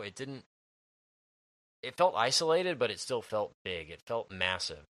 It didn't. It felt isolated, but it still felt big. It felt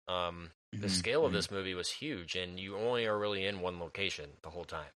massive. The scale of this movie was huge, and you only are really in one location the whole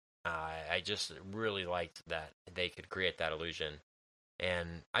time. I just really liked that they could create that illusion.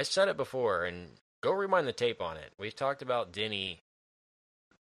 And I said it before, and go rewind the tape on it. We've talked about Denis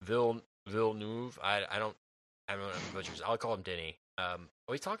Villeneuve. I don't know butchers. I'll call him Denny.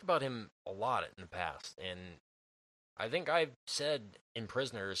 We talked about him a lot in the past, and I think I've said in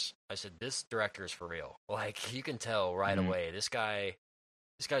Prisoners, I said this director is for real. Like, you can tell right away, this guy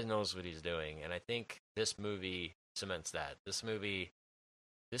knows what he's doing, and I think this movie cements that. This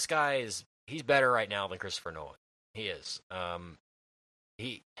guy he's better right now than Christopher Nolan. He is. The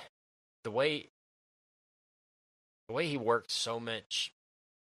way he worked so much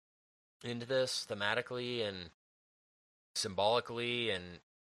into this thematically and symbolically and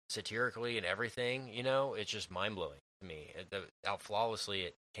satirically and everything, it's just mind-blowing to me. How flawlessly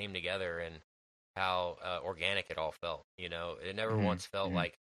it came together and how organic it all felt. It never once felt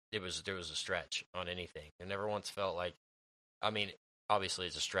like there was a stretch on anything. It never once felt like, obviously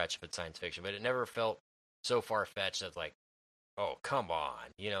it's a stretch if it's science fiction, but it never felt so far-fetched that like, oh, come on,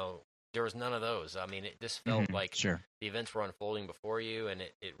 there was none of those. It just felt like the events were unfolding before you, and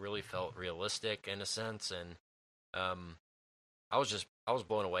it really felt realistic in a sense. And I was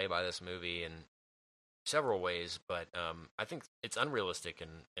blown away by this movie in several ways, but I think it's unrealistic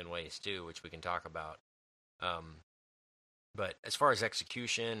in ways too, which we can talk about. But as far as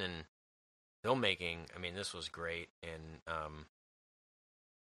execution and filmmaking, this was great. And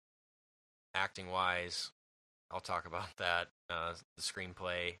acting-wise, I'll talk about that. The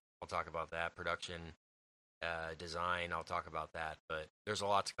screenplay, I'll talk about that. Production, design, I'll talk about that. But there's a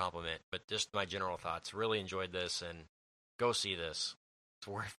lot to compliment. But just my general thoughts. Really enjoyed this, and go see this.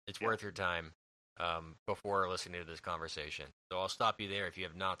 It's worth your time before listening to this conversation. So I'll stop you there. If you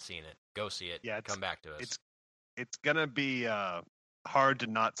have not seen it, go see it. Yeah, come back to us. It's gonna be hard to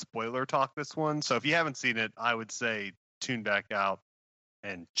not spoiler talk this one. So if you haven't seen it, I would say tune back out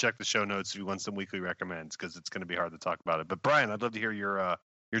and check the show notes if you want some weekly recommends, because it's going to be hard to talk about it. But Brian, I'd love to hear your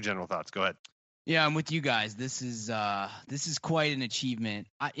general thoughts. Go ahead. Yeah, I'm with you guys. This is quite an achievement.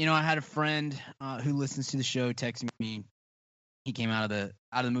 I had a friend who listens to the show text me. He came out of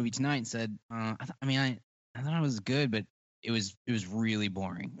the movie tonight and said, I thought it was good, but it was really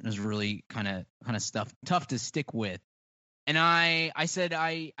boring. It was really kind of stuff tough to stick with. And I said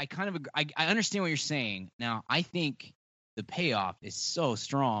I understand what you're saying. Now I think the payoff is so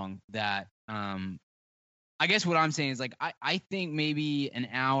strong that I guess what I'm saying is like I think maybe an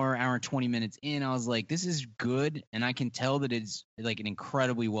hour and 20 minutes in, I was like, this is good, and I can tell that it's like an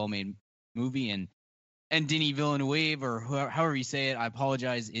incredibly well made movie. And Denis Villeneuve, or however you say it, I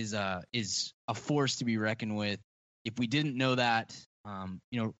apologize, is a force to be reckoned with. If we didn't know that, I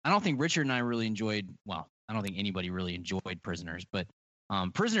don't think Richard and I really enjoyed. Well, I don't think anybody really enjoyed Prisoners, but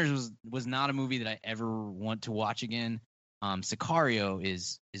Prisoners was not a movie that I ever want to watch again. Sicario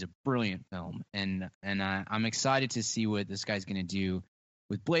is a brilliant film, and I'm excited to see what this guy's going to do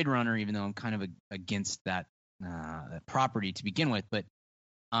Blade Runner, even though I'm kind of against that property to begin with. But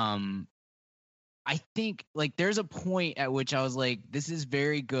I think like there's a point at which I was like, this is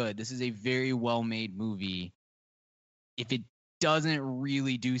very good. This is a very well made movie. If it doesn't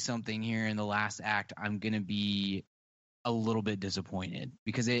really do something here in the last act, I'm gonna be a little bit disappointed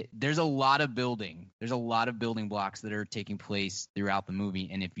because there's a lot of building. There's a lot of building blocks that are taking place throughout the movie,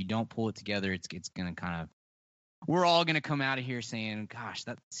 and if you don't pull it together, it's gonna kind of, we're all gonna come out of here saying, "Gosh,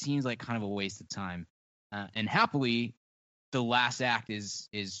 that seems like kind of a waste of time." And happily, the last act is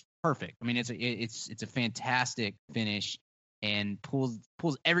perfect. I mean, it's a fantastic finish and pulls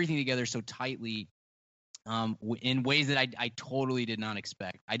everything together so tightly, in ways that I totally did not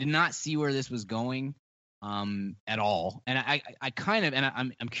expect. I did not see where this was going at all, and I kind of,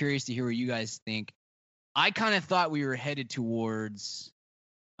 and I'm curious to hear what you guys think. I kind of thought we were headed towards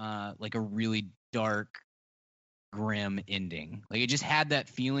like a really dark, grim ending. Like it just had that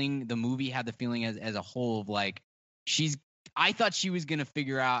feeling. The movie had the feeling as a whole of like I thought she was gonna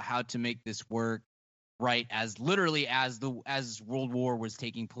figure out how to make this work, right? As literally as World War was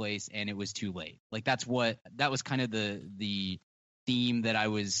taking place, and it was too late. Like that was kind of the theme that I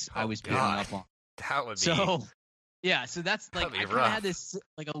was picking up on. That would be so. Yeah, so that's like I kind of had this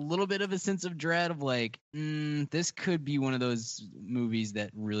like a little bit of a sense of dread of like, this could be one of those movies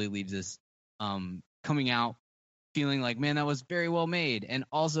that really leaves us coming out feeling like, man, that was very well made, and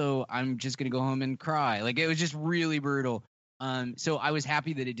also I'm just gonna go home and cry. Like it was just really brutal. So I was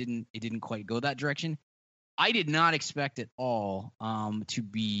happy that it didn't quite go that direction. I did not expect at all to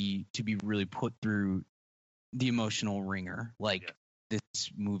be really put through the emotional ringer like this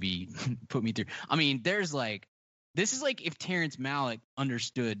movie put me through. I mean, this is like if Terrence Malick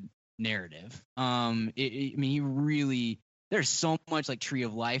understood narrative. I mean, he really, there's so much like Tree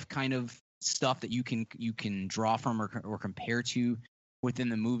of Life kind of stuff that you can draw from or compare to within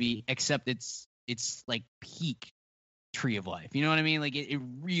the movie, except it's like peak Tree of Life. You know what I mean? Like it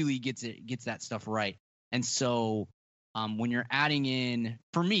really gets that stuff right. And so when you're adding in,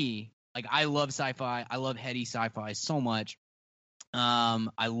 for me, like I love sci-fi, I love heady sci-fi so much.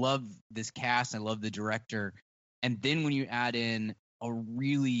 I love this cast, I love the director. And then when you add in a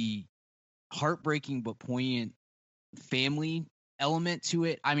really heartbreaking but poignant family element to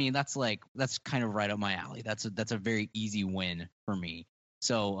it, I mean, that's kind of right up my alley. That's a very easy win for me.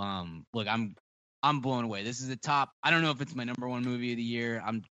 So, look, I'm blown away. This is the top. I don't know if it's my number one movie of the year.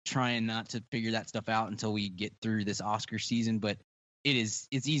 I'm trying not to figure that stuff out until we get through this Oscar season, but it's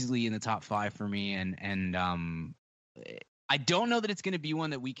easily in the top 5 for me. And I don't know that it's going to be one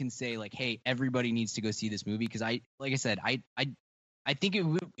that we can say like, hey, everybody needs to go see this movie, because I think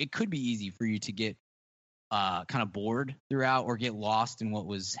it could be easy for you to get kind of bored throughout or get lost in what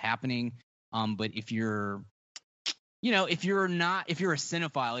was happening. But if you're a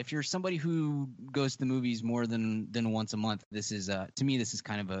cinephile, if you're somebody who goes to the movies more than once a month, this is to me this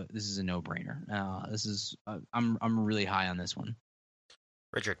is a no-brainer. I'm really high on this one.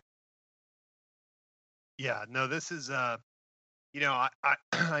 Richard. Yeah, no, this is I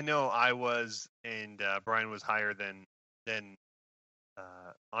know I was, and Brian was higher than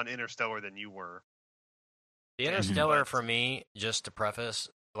on Interstellar than you were. The Interstellar for me, just to preface,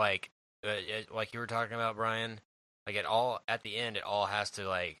 like you were talking about, Brian, like at the end, it all has to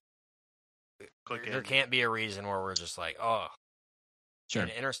like click in. There can't be a reason where we're just like, oh, sure.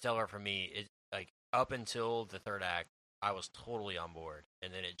 And Interstellar for me, it like up until the third act, I was totally on board,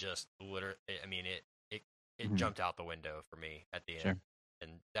 and then it just literally, I mean, it jumped out the window for me at the end. Sure.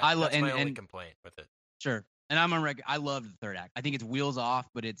 And that's my only complaint with it. Sure. And I'm on record. I loved the third act. I think it's wheels off,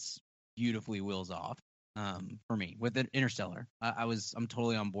 but it's beautifully wheels off for me with Interstellar. I'm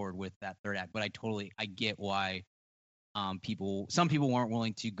totally on board with that third act, but I get why some people weren't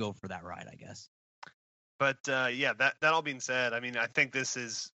willing to go for that ride, I guess. But yeah, that all being said, I mean, I think this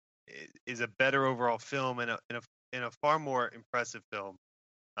is a better overall film and a far more impressive film.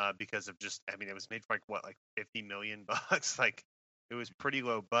 Because of just, I mean, it was made for like $50 million. Like it was pretty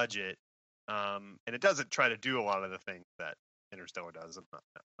low budget, and it doesn't try to do a lot of the things that Interstellar does. I'm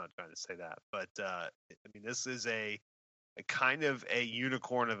not trying to say that, but I mean, this is a kind of a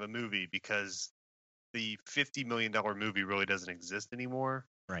unicorn of a movie, because the $50 million movie really doesn't exist anymore.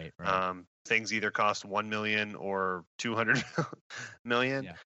 Right. Things either cost $1 million or $200 million.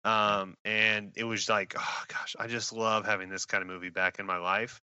 Yeah. And it was like, oh gosh, I just love having this kind of movie back in my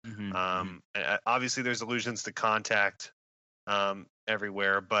life. Obviously there's allusions to Contact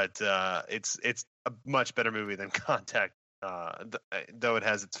everywhere, but it's a much better movie than Contact, though it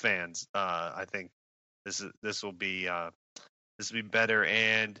has its fans. I think this will be better,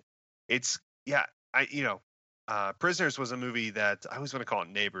 and it's Prisoners was a movie that I always want to call it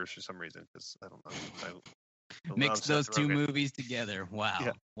Neighbors for some reason because I don't know. I Mix love those Seth two Rogen. movies together. Wow,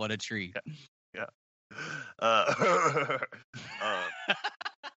 Yeah. what a treat! Yeah.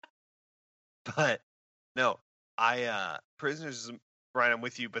 But no, Prisoners is Brian. I'm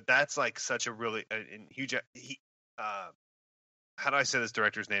with you, but that's like such a really and huge. How do I say this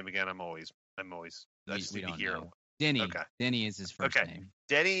director's name again? I'm always. I just We need to don't hear. know. Denny. Okay. Denny is his first Okay. name.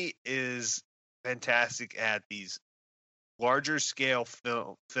 Denny is fantastic at these larger scale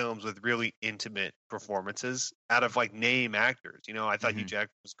films with really intimate performances out of like name actors. You know, I thought Hugh Jackman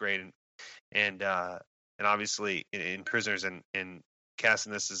was great, and obviously in Prisoners and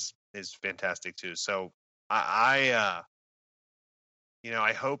casting this is fantastic too. So I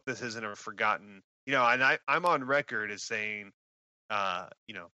I hope this isn't a forgotten. You know, and I'm on record as saying,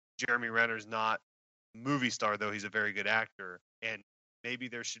 Jeremy Renner's not a movie star, though he's a very good actor, and maybe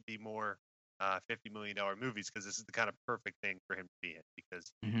there should be more $50 million movies because this is the kind of perfect thing for him to be in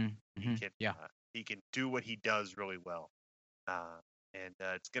because he can do what he does really well, and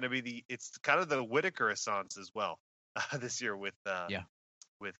it's going to be it's kind of the Whitaker Renaissance as well this year with Rogue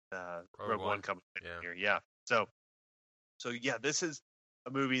One coming in here. Yeah, so yeah, this is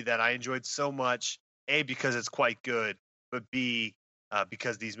a movie that I enjoyed so much. A, because it's quite good, but B,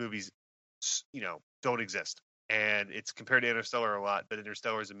 because these movies, don't exist, and it's compared to Interstellar a lot. But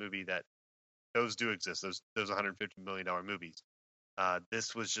Interstellar is a movie that those do exist. Those $150 million movies.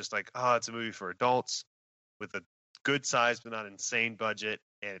 This was just like, it's a movie for adults with a good size but not insane budget,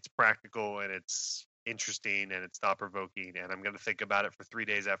 and it's practical and it's interesting and it's thought provoking. And I'm going to think about it for 3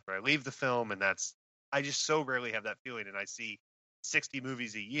 days after I leave the film, and I just so rarely have that feeling, and I see 60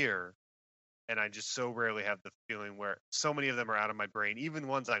 movies a year. And I just so rarely have the feeling where so many of them are out of my brain. Even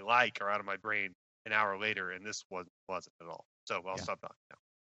ones I like are out of my brain an hour later, and this wasn't at all. So I'll stop talking now.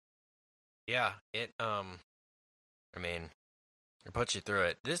 Yeah, it puts you through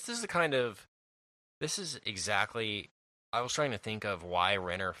it. This is exactly. I was trying to think of why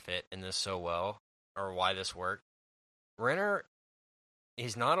Renner fit in this so well, or why this worked. Renner,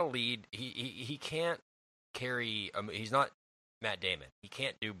 he's not a lead. He can't carry. He's not Matt Damon. He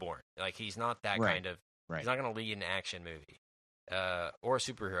can't do Bourne. Like, he's not that kind of. Right. He's not going to lead an action movie, or a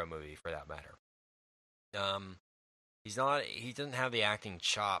superhero movie for that matter. He's not. He doesn't have the acting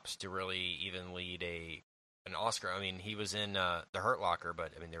chops to really even lead an Oscar. I mean, he was in The Hurt Locker,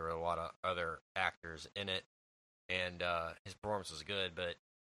 but I mean, there were a lot of other actors in it, and his performance was good. But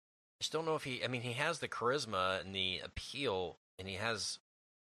I just don't know if he. I mean, he has the charisma and the appeal, and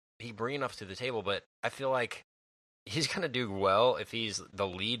he brings enough to the table. But I feel like he's gonna do well if he's the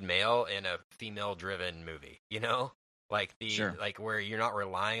lead male in a female-driven movie. You know, like like where you're not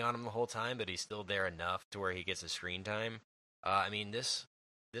relying on him the whole time, but he's still there enough to where he gets his screen time. I mean, this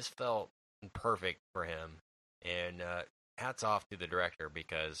felt perfect for him, and hats off to the director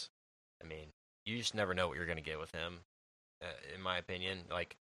because, I mean, you just never know what you're gonna get with him. In my opinion,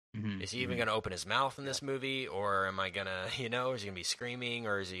 like, is he even gonna open his mouth in this movie, or am I gonna, is he gonna be screaming,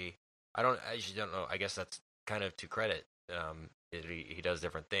 or is he? I just don't know. I guess that's kind of to credit. He does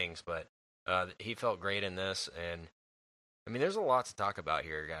different things, but he felt great in this, and I mean, there's a lot to talk about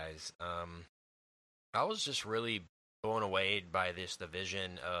here, guys. I was just really blown away by the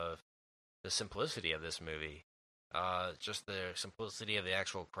vision of the simplicity of this movie, just the simplicity of the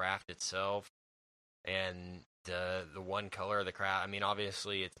actual craft itself, and the one color of the craft. I mean,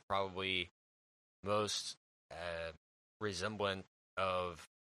 obviously, it's probably most resemblant of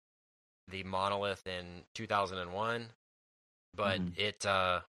the monolith in 2001, but it's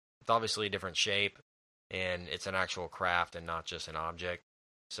obviously a different shape, and it's an actual craft and not just an object.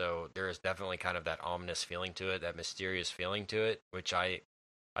 So there is definitely kind of that ominous feeling to it, that mysterious feeling to it, which I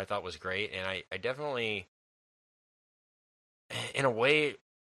thought was great. And I definitely, in a way,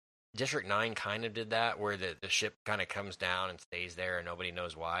 District 9 kind of did that, where the ship kind of comes down and stays there and nobody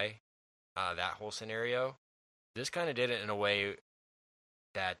knows why. That whole scenario. This kind of did it in a way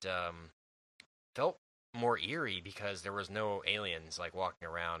that felt more eerie because there was no aliens like walking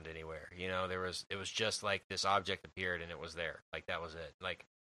around anywhere. It was just like this object appeared and it was there. Like, that was it. Like,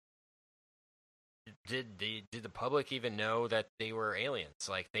 did the public even know that they were aliens?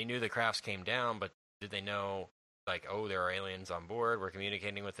 Like, they knew the crafts came down, but did they know, like, oh, there are aliens on board, we're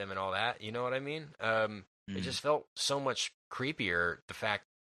communicating with them and all that? You know what I mean? It just felt so much creepier, the fact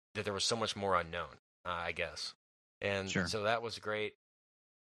that there was so much more unknown, I guess. And so that was great.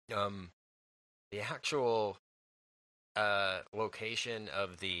 The actual location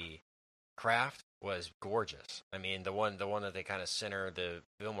of the craft was gorgeous. I mean, the one that they kind of center the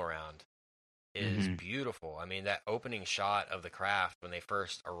film around is beautiful. I mean, that opening shot of the craft when they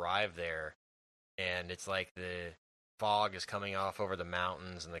first arrive there, and it's like the fog is coming off over the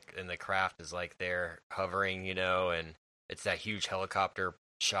mountains, and the craft is like there hovering, and it's that huge helicopter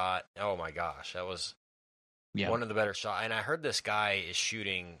shot. Oh my gosh, that was one of the better shots. And I heard this guy is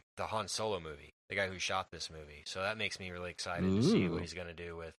shooting the Han Solo movie, the guy who shot this movie. So that makes me really excited to see what he's going to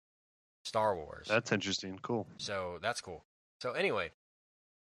do with Star Wars. That's interesting. Cool. So that's cool. So anyway,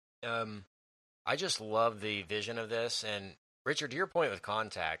 I just love the vision of this. And Richard, to your point with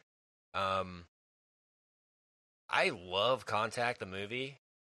Contact, I love Contact, the movie.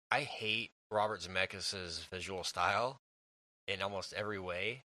 I hate Robert Zemeckis' visual style in almost every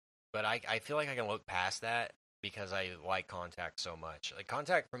way, but I feel like I can look past that because I like Contact so much. Like,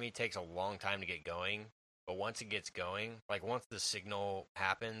 Contact for me takes a long time to get going, but once it gets going, like once the signal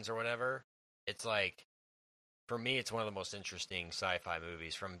happens or whatever, it's like, for me, it's one of the most interesting sci-fi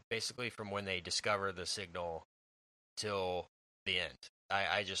movies from when they discover the signal till the end.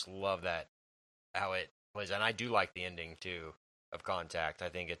 I just love that, how it plays. And I do like the ending too of Contact. I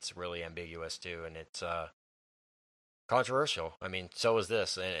think it's really ambiguous too, and it's controversial. I mean, so is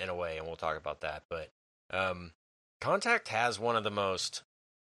this in a way, and we'll talk about that. But Contact has one of the most,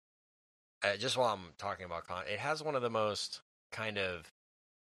 just while I'm talking about it has one of the most kind of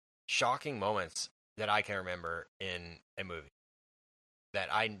shocking moments that I can remember in a movie. That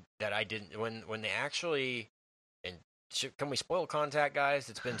I didn't, when they actually, and can we spoil Contact, guys?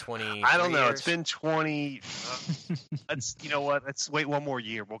 It's been 20. I don't know. Years. It's been 20. You know what? Let's wait one more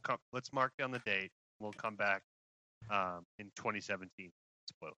year. Let's mark down the date. We'll come back in 2017.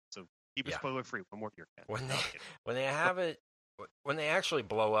 Spoil. So keep it spoiler free. One more year. When they actually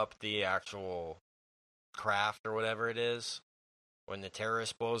blow up the actual craft or whatever it is, when the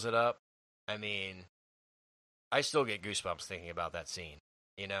terrorist blows it up, I mean, I still get goosebumps thinking about that scene.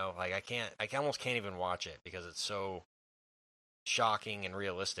 Like I almost can't even watch it because it's so shocking and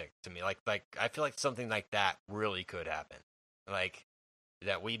realistic to me. Like I feel like something like that really could happen. Like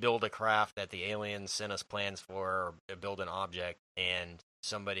that we build a craft that the aliens sent us plans for, or build an object, and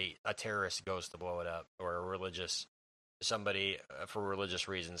a terrorist goes to blow it up, or somebody for religious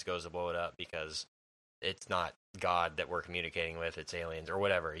reasons goes to blow it up because it's not God that we're communicating with, it's aliens or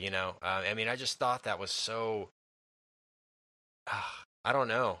whatever, I mean, I just thought that was so, I don't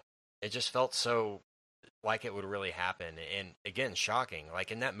know. It just felt so like it would really happen. And again, shocking.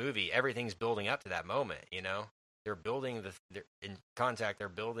 Like in that movie, everything's building up to that moment, They're building in Contact, they're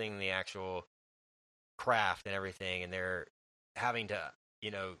building the actual craft and everything, and they're having to,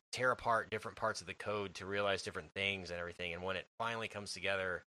 tear apart different parts of the code to realize different things and everything. And when it finally comes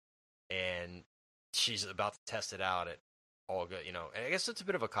together and she's about to test it out, it all good, And I guess it's a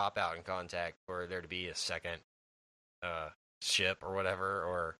bit of a cop out in Contact for there to be a second ship or whatever,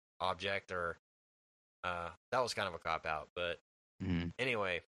 or object, or that was kind of a cop out. But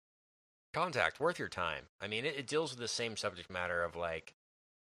anyway, Contact, worth your time. I mean, it deals with the same subject matter of like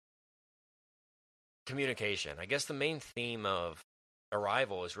communication. I guess the main theme of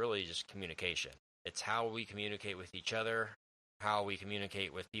Arrival is really just communication. It's how we communicate with each other, how we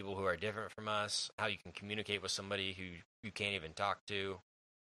communicate with people who are different from us, how you can communicate with somebody who you can't even talk to.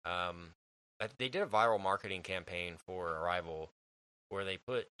 They did a viral marketing campaign for Arrival where they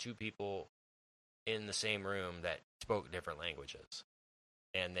put two people in the same room that spoke different languages.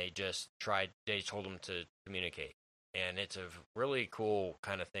 And they told them to communicate. And it's a really cool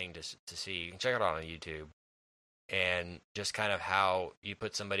kind of thing to see. You can check it out on YouTube. And just kind of how you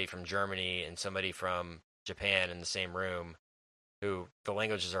put somebody from Germany and somebody from Japan in the same room, who the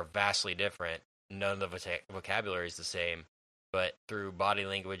languages are vastly different. None of the vocabulary is the same, but through body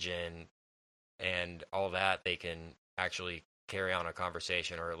language and all that, they can actually carry on a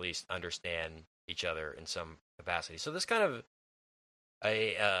conversation, or at least understand each other in some capacity. So this kind of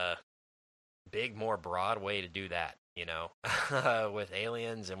a big, more broad way to do that, with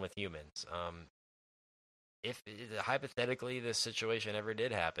aliens and with humans. If hypothetically this situation ever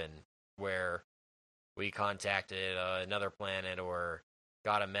did happen, where we contacted another planet, or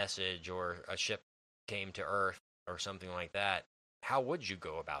got a message, or a ship came to Earth, or something like that, how would you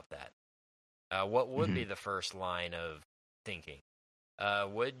go about that? What would be the first line of thinking?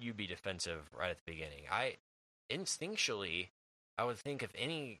 Would you be defensive right at the beginning? Instinctually, I would think if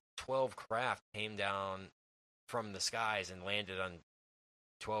any 12 craft came down from the skies and landed on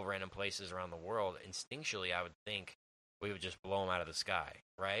 12 random places around the world, instinctually I would think we would just blow them out of the sky,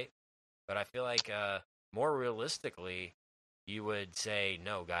 right? But I feel like more realistically, you would say,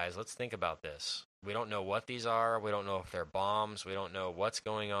 no, guys, let's think about this. We don't know what these are. We don't know if they're bombs. We don't know what's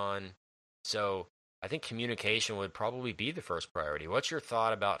going on. So I think communication would probably be the first priority. What's your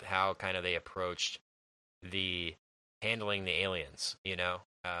thought about how kind of they approached handling the aliens,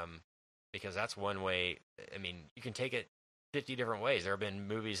 because that's one way. I mean, you can take it 50 different ways. There have been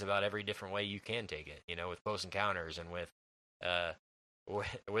movies about every different way you can take it. You know, with Close Encounters and with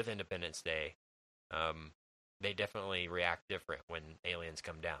Independence Day. They definitely react different when aliens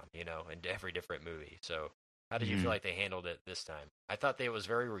come down, you know, in every different movie. So how did you feel like they handled it this time? I thought it was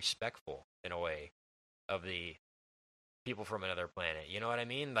very respectful in a way of the people from another planet. You know what I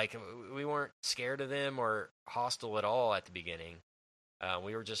mean? Like, we weren't scared of them or hostile at all at the beginning.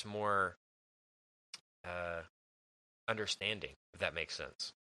 We were just more understanding, if that makes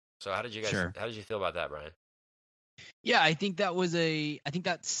sense. So how did you feel about that, Brian? Yeah, I think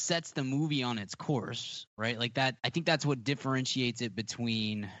that sets the movie on its course, right? Like that, I think that's what differentiates it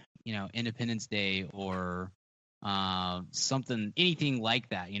between, you know, Independence Day or anything like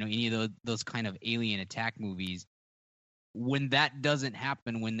that, you know, any of those kind of alien attack movies. When that doesn't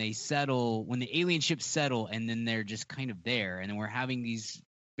happen, when the alien ships settle and then they're just kind of there, and then we're having these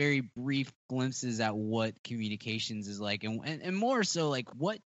very brief glimpses at what communications is like, and more so like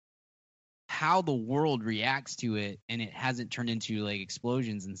how the world reacts to it, and it hasn't turned into like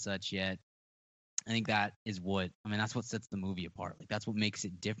explosions and such yet. I think that's what sets the movie apart. Like, that's what makes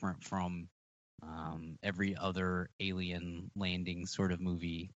it different from every other alien landing sort of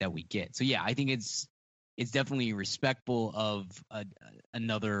movie that we get. So yeah, I think it's definitely respectful of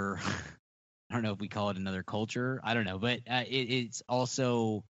another. I don't know if we call it another culture. I don't know, but it's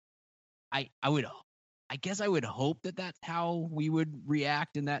also. I guess I would hope that that's how we would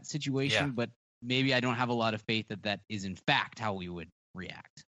react in that situation, but maybe I don't have a lot of faith that is in fact how we would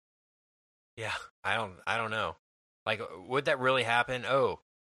react. Yeah, I don't know. Like, would that really happen? Oh,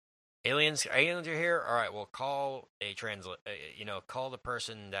 aliens are here. All right, well, call a call the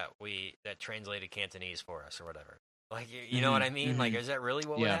person that translated Cantonese for us or whatever. Like, you know what I mean? Like, is that really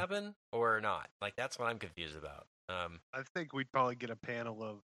what would happen or not? Like, that's what I'm confused about. I think we'd probably get a panel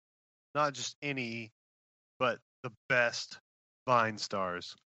of not just any, but the best Vine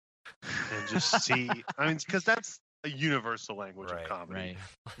stars, and just see. I mean, because that's a universal language of comedy. Right.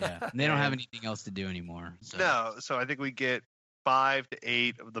 Yeah. And they don't have anything else to do anymore. So. No. So I think we get 5 to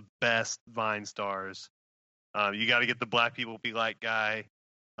 8 of the best Vine stars. You got to get the Black People Be Like guy,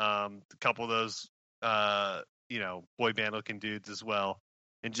 a couple of those, boy band looking dudes as well,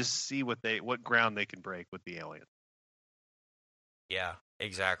 and just see what ground they can break with the alien. Yeah,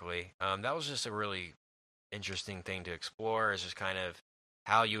 exactly. That was just a really interesting thing to explore, is just kind of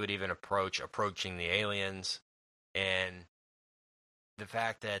how you would even approaching the aliens, and the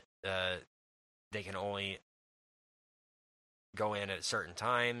fact that they can only go in at certain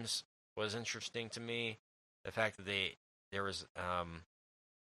times was interesting to me. The fact that there was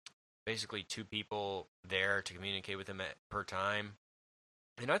basically 2 people there to communicate with them per time,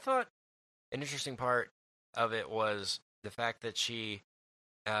 and I thought an interesting part of it was the fact that she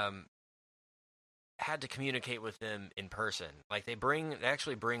had to communicate with them in person. Like, they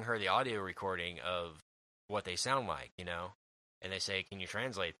actually bring her the audio recording of what they sound like, you know? And they say, "Can you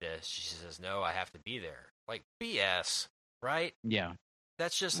translate this?" She says, "No, I have to be there." Like, BS, right? Yeah.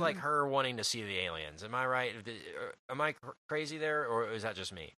 That's just like her wanting to see the aliens. Am I right? Am I crazy there, or is that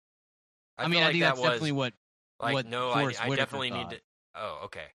just me? I think that's definitely what. Like, no, I definitely need to. Oh,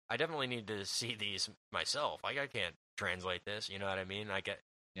 okay. I definitely need to see these myself. Like, I can't translate this. You know what I mean?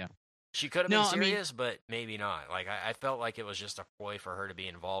 Yeah. She could have been serious, but maybe not. Like, I felt like it was just a ploy for her to be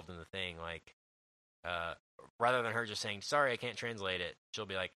involved in the thing. Like, rather than her just saying, "Sorry, I can't translate it," she'll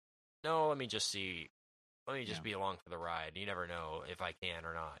be like, "No, let me just be along for the ride. You never know if I can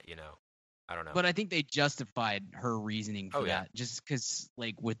or not, you know." I don't know. But I think they justified her reasoning for that, just because,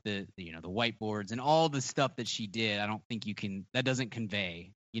 like, with the whiteboards and all the stuff that she did, I don't think that doesn't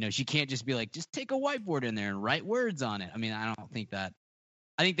convey. You know, she can't just be like, just take a whiteboard in there and write words on it. I mean, I don't think that.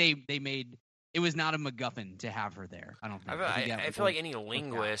 I think they made it was not a MacGuffin to have her there. I don't think. I feel like any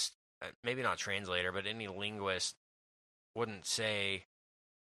linguist, maybe not translator, but any linguist wouldn't say,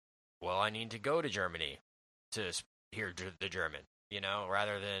 "Well, I need to go to Germany to hear the German," you know,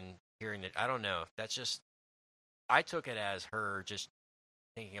 rather than hearing it. I don't know. That's just, I took it as her just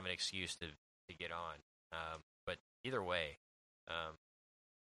thinking of an excuse to get on. But either way,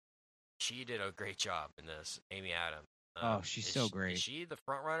 she did a great job in this, Amy Adams. She's so great. Is she the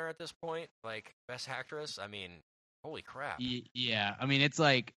front runner at this point? Like, best actress? I mean, holy crap. Yeah. I mean, it's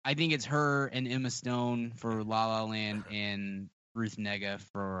like, I think it's her and Emma Stone for La La Land and Ruth Negga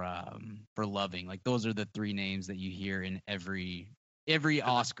for Loving. Like, those are the 3 names that you hear in every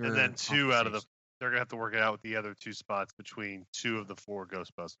Oscar. And then 2 out of they're gonna have to work it out with the other 2 spots between 2 of the 4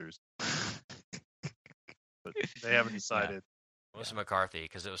 Ghostbusters. But they haven't decided. Melissa McCarthy,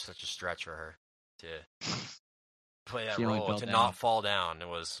 because it was such a stretch for her to play that She only role fell to down. not fall down. It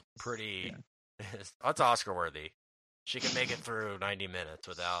was pretty. That's Oscar worthy. She can make it through 90 minutes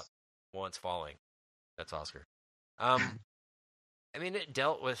without once falling. That's Oscar. I mean, it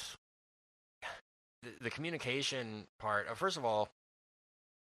dealt with the communication part. First of all,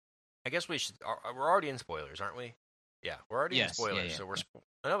 I guess we should. We're already in spoilers, aren't we? Yeah, we're already in Yes, spoilers. yeah. So we're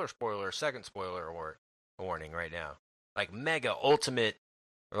another spoiler, second spoiler warning right now. Like mega ultimate.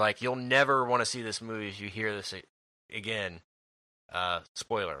 Like you'll never want to see this movie if you hear this again.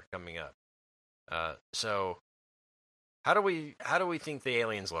 Spoiler coming up. So how do we think the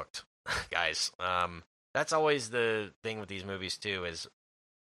aliens looked, guys? That's always the thing with these movies too, is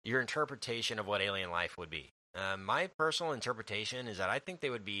your interpretation of what alien life would be. My personal interpretation is that I think they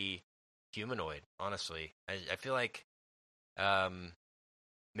would be humanoid. Honestly, I feel like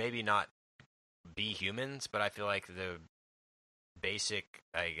maybe not be humans, but I feel like the basic,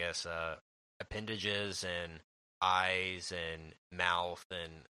 I guess, appendages and eyes and mouth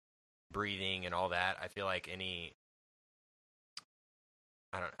and breathing and all that. I feel like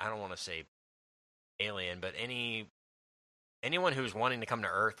I don't want to say alien, but anyone who's wanting to come to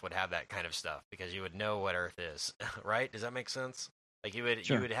Earth would have that kind of stuff because you would know what Earth is, right? Does that make sense? Like you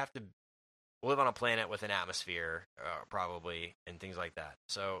would have to live on a planet with an atmosphere, probably, and things like that.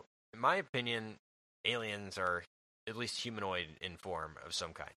 So, in my opinion, aliens are at least humanoid in form of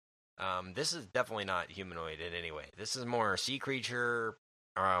some kind. This is definitely not humanoid in any way. This is more sea creature,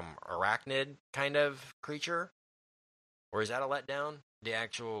 arachnid kind of creature. Or is that a letdown? The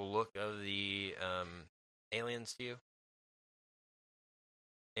actual look of the aliens to you?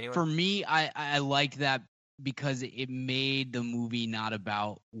 Anyone? For me, I liked that because it made the movie not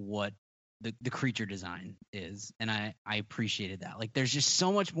about what the creature design is, and I appreciated that. Like, there's just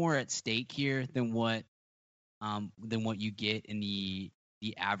so much more at stake here than what you get in the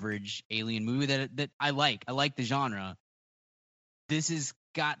average alien movie that I like. I like the genre. This has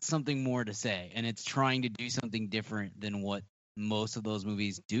got something more to say, and it's trying to do something different than what most of those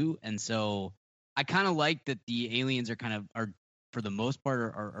movies do. And so I kind of like that the aliens are for the most part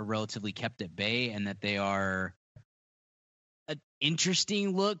are relatively kept at bay, and that they are an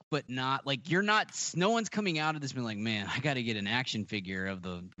interesting look, but not like no one's coming out of this being like, man, I got to get an action figure of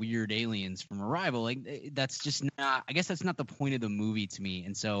the weird aliens from Arrival. Like, that's just not, I guess that's not the point of the movie to me.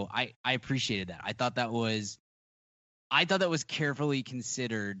 And so I appreciated that. I thought that was carefully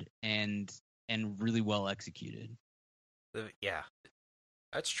considered and really well executed. Yeah,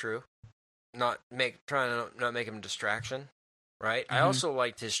 that's true. Trying to not make him a distraction, right? I also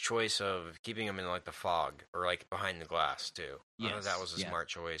liked his choice of keeping him in like the fog or like behind the glass too. I thought that was a smart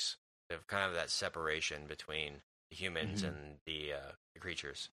choice of kind of that separation between the humans and the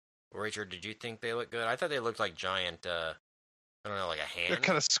creatures. Rachel, did you think they looked good? I thought they looked like giant. I don't know, like a hand. They're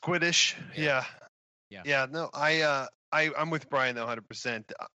kind of squiddish. Yeah. No, I'm with Brian though,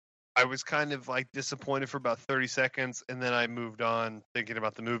 100%. I was kind of like disappointed for about 30 seconds, and then I moved on thinking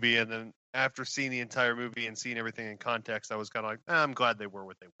about the movie. And then after seeing the entire movie and seeing everything in context, I was kind of like, I'm glad they were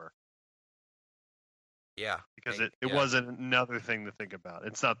what they were. Yeah, because it wasn't another thing to think about.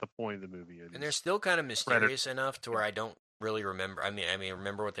 It's not the point of the movie. And they're still kind of mysterious enough to where I don't really remember. I mean,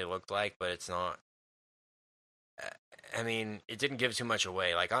 remember what they looked like, but it's not. I mean, it didn't give too much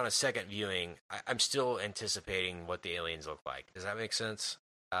away. Like on a second viewing, I'm still anticipating what the aliens look like. Does that make sense?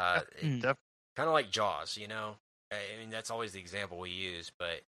 Kind of like Jaws, you know? I mean, that's always the example we use,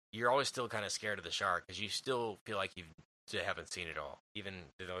 but you're always still kind of scared of the shark because you still feel like you haven't seen it all, even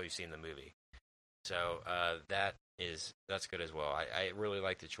though you've seen the movie. So that's good as well. I really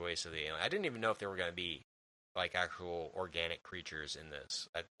like the choice of the alien. I didn't even know if there were going to be like actual organic creatures in this.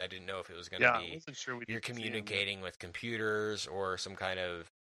 I didn't know if it was going to be you're communicating with computers or some kind of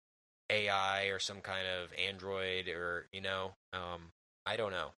AI or some kind of android or, you know, I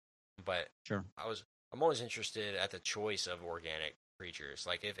don't know. But sure. I'm always interested at the choice of organic creatures.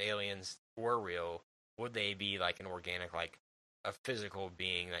 Like if aliens were real, would they be like an organic, like a physical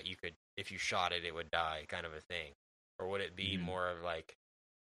being that you could, if you shot it, it would die kind of a thing? Or would it be more of like,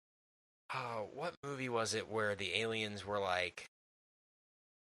 what movie was it where the aliens were like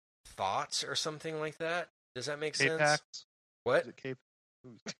thoughts or something like that? Does that make sense? K-Pax? What? Is it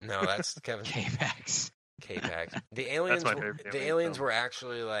K-Pax? No, that's Kevin. K-Pax. K-Pax. The aliens were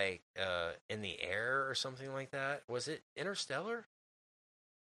actually like in the air or something like that. Was it Interstellar?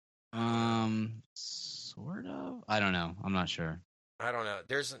 Sort of. I don't know. I'm not sure. I don't know.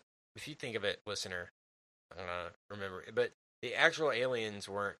 If you think of it, listener, remember, but the actual aliens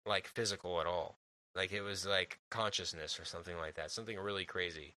weren't like physical at all. Like it was like consciousness or something like that. Something really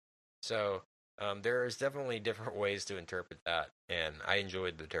crazy. So there is definitely different ways to interpret that, and I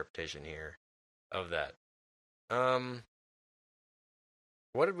enjoyed the interpretation here of that.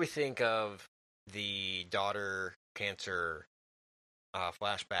 What did we think of the daughter cancer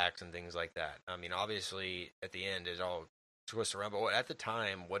flashbacks and things like that? I mean, obviously, at the end, it all twists around. But at the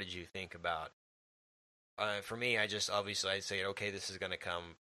time, what did you think about? For me, I'd say, okay, this is going to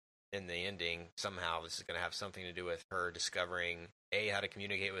come in the ending somehow. This is going to have something to do with her discovering A, how to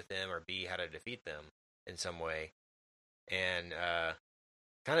communicate with them, or B, how to defeat them in some way. And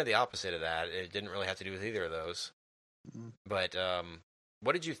kind of the opposite of that. It didn't really have to do with either of those. Mm-hmm. But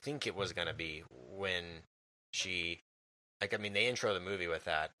what did you think it was going to be when she, like, I mean, they intro the movie with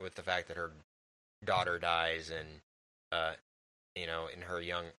that, with the fact that her daughter dies and, you know, in her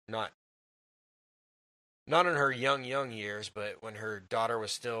young, not in her young years, but when her daughter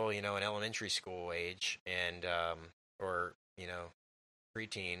was still, you know, in elementary school age and, or, you know,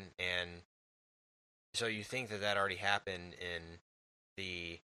 preteen. And so you think that already happened in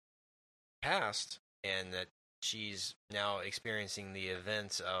the past and that she's now experiencing the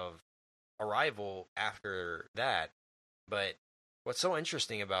events of Arrival after that. But what's so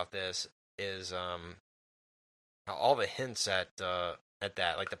interesting about this is all the hints at that,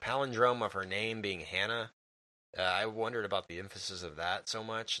 like the palindrome of her name being Hannah. I wondered about the emphasis of that so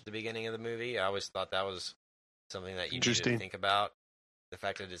much at the beginning of the movie. I always thought that was something that you needed to think about. The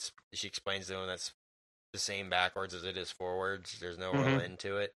fact that she explains to him that's the same backwards as it is forwards. There's no real end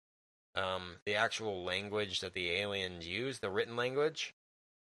to it. The actual language that the aliens use, the written language,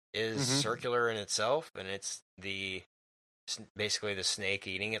 is circular in itself, and it's basically the snake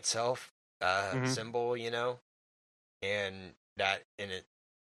eating itself symbol, you know, and that in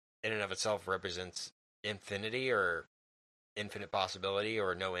and of itself represents infinity or infinite possibility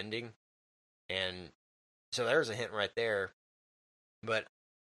or no ending. And so there's a hint right there. But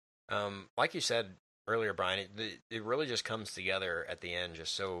like you said earlier, Brian, it really just comes together at the end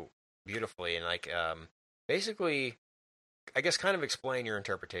just so beautifully. And like basically, I guess kind of explain your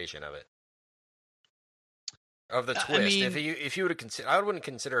interpretation of it. Of the twist. I mean, if you would consider, I wouldn't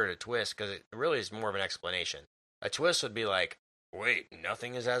consider it a twist because it really is more of an explanation. A twist would be like, wait,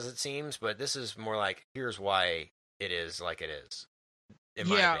 nothing is as it seems, but this is more like, here's why it is like it is.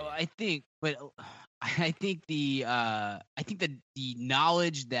 Yeah, I think that the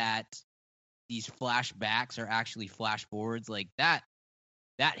knowledge that these flashbacks are actually flash forwards, like that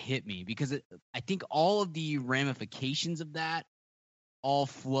hit me because I think all of the ramifications of that all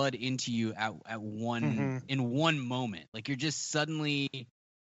flood into you at one in one moment. Like you're just suddenly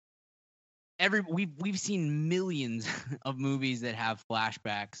we've seen millions of movies that have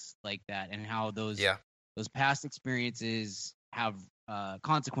flashbacks like that, and how those past experiences have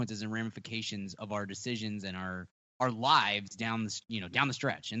consequences and ramifications of our decisions and our lives down the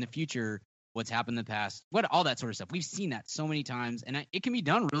stretch in the future. What's happened in the past, all that sort of stuff. We've seen that so many times, and it can be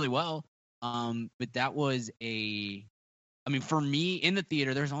done really well. But that was for me in the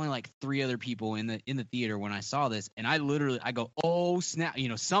theater, there's only like 3 other people in the theater when I saw this, and I go, oh snap,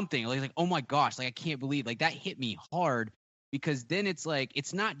 something like oh my gosh, like I can't believe, like that hit me hard, because then it's like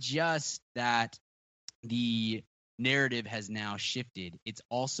it's not just that the narrative has now shifted, it's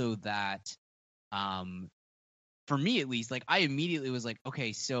also that for me at least, like I immediately was like,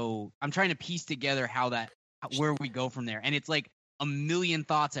 okay, so I'm trying to piece together where we go from there, and it's like a million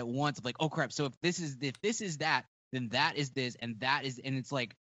thoughts at once of like, oh crap, so if this is that, then that is this, and that is, and it's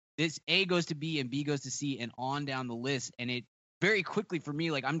like this A goes to B and B goes to C and on down the list, and it very quickly for me,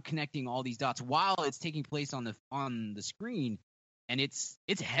 like I'm connecting all these dots while it's taking place on the screen, and it's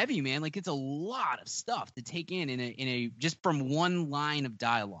heavy, man. Like it's a lot of stuff to take in a just from one line of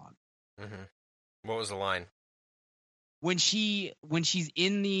dialogue. What was the line? When she's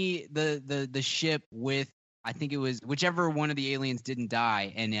in the ship with, I think it was whichever one of the aliens didn't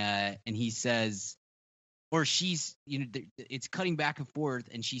die, and he says, or she's, it's cutting back and forth,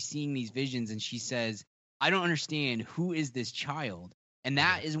 and she's seeing these visions, and she says, I don't understand, who is this child? And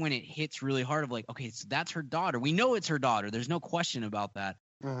that is when it hits really hard of like, okay, so that's her daughter. We know it's her daughter. There's no question about that.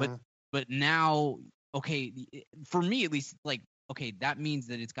 But now, okay, for me at least, like, okay, that means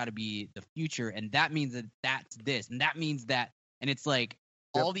that it's got to be the future, and that means that that's this, and that means that, and it's like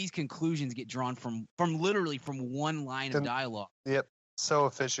all these conclusions get drawn from literally from one line of dialogue. Yep, so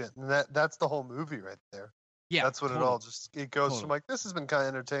efficient, and that's the whole movie right there. Yeah, that's what it goes from like, this has been kind of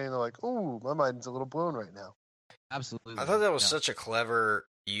entertaining to like, ooh, my mind's a little blown right now. Absolutely, I thought that was such a clever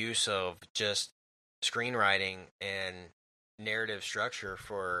use of just screenwriting and narrative structure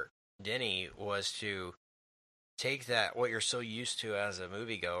for Denny, was to take that, what you're so used to as a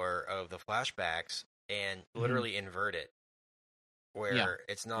moviegoer of the flashbacks, and literally invert it, where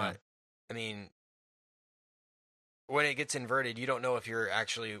it's not. I mean, when it gets inverted, you don't know if you're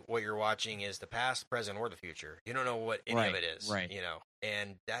actually what you're watching is the past, present, or the future. You don't know what any of it is, right. you know,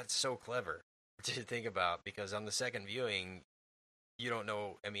 and that's so clever to think about because on the second viewing, you don't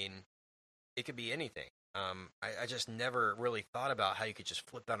know. I mean, it could be anything. I just never really thought about how you could just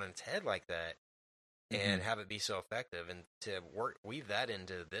flip that on its head like that and have it be so effective, and to weave that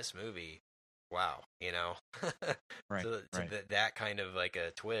into this movie. Wow, you know, Right, that kind of like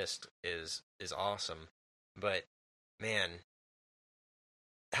a twist is awesome. But man,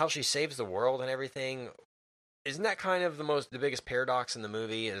 how she saves the world and everything, isn't that kind of the biggest paradox in the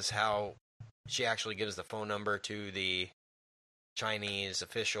movie? Is how she actually gives the phone number to the Chinese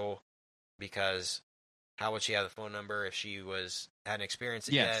official, because how would she have the phone number if she hadn't experienced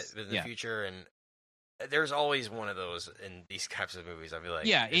it yet in the future? And there's always one of those in these types of movies. I feel like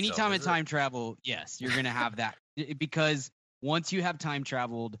anytime in time travel, yes, you're gonna have that because once you have time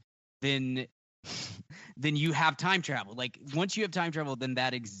traveled, then you have time travel. Like once you have time travel, then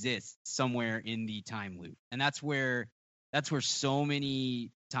that exists somewhere in the time loop, and that's where so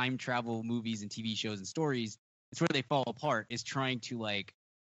many time travel movies and TV shows and stories, it's where they fall apart, is trying to like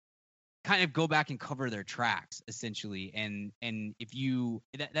kind of go back and cover their tracks essentially, and if you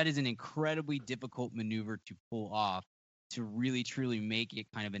that is an incredibly difficult maneuver to pull off, to really truly make it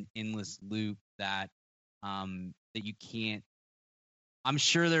kind of an endless loop that that you can't. I'm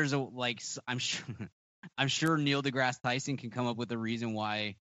sure there's I'm sure Neil deGrasse Tyson can come up with a reason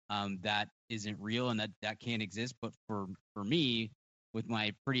why that isn't real and that can't exist, but for me, with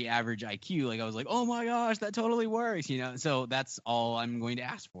my pretty average IQ, like I was like, oh my gosh, that totally works, you know. So that's all I'm going to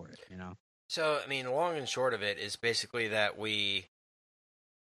ask for it, you know. So I mean, long and short of it is basically that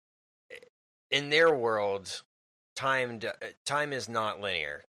in their world, time is not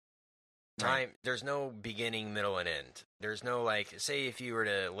linear. Time, there's no beginning, middle, and end. There's no like, say if you were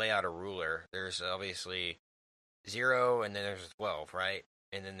to lay out a ruler, there's obviously 0 and then there's 12, right?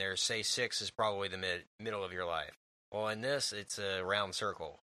 And then there's, say, 6 is probably the middle of your life. Well, in this, it's a round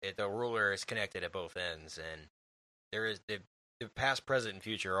circle. The ruler is connected at both ends, and there is the past, present, and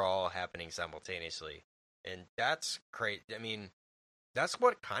future are all happening simultaneously, and that's great. I mean, that's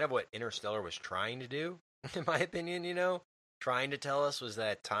what Interstellar was trying to do, in my opinion. You know, trying to tell us was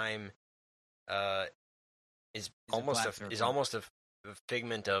that time is almost a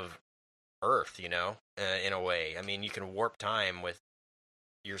figment of Earth. You know, in a way. I mean, you can warp time with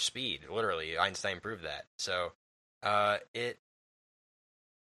your speed. Literally, Einstein proved that. So.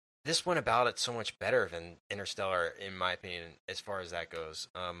 This went about it so much better than Interstellar, in my opinion, as far as that goes.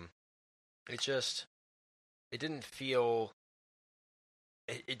 It didn't feel,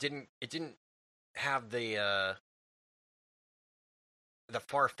 it didn't have the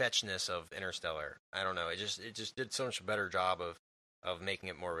far-fetchedness of Interstellar. I don't know. It just did so much better job of making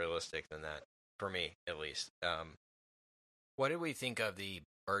it more realistic than that, for me, at least. What did we think of the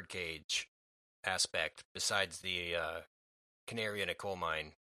birdcage aspect besides the canary in a coal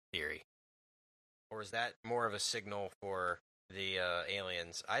mine theory? Or is that more of a signal for the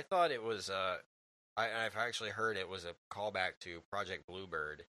aliens? I thought it was I've actually heard it was a callback to Project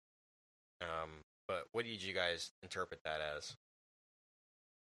Bluebird. But what did you guys interpret that as?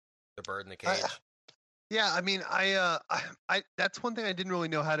 The bird in the cage? Yeah, I mean, I that's one thing I didn't really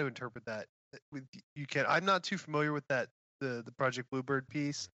know how to interpret that. I'm not too familiar with that the Project Bluebird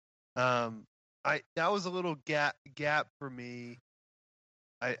piece. That was a little gap for me.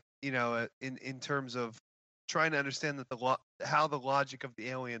 In terms of trying to understand that how the logic of the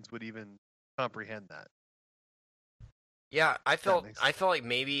aliens would even comprehend that. Yeah, I felt like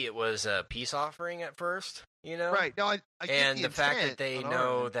maybe it was a peace offering at first, you know? Right. No, I and the fact that they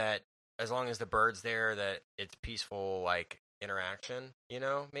know that as long as the bird's there, that it's peaceful, like interaction, you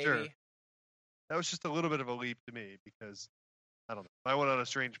know? Maybe. Sure. That was just a little bit of a leap to me because. I don't know. If I went on a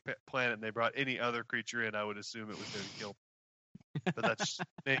strange planet and they brought any other creature in, I would assume it was going to kill. But that's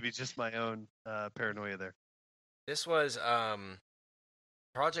maybe just my own paranoia there. This was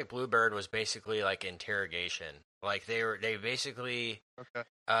Project Bluebird was basically like interrogation. Like they basically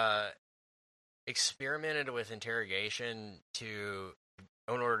experimented with interrogation in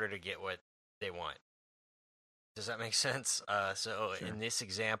order to get what they want. Does that make sense? So sure. In this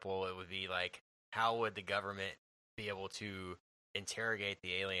example, it would be like, how would the government be able to interrogate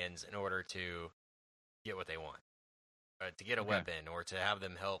the aliens in order to get what they want, to get a weapon, or to have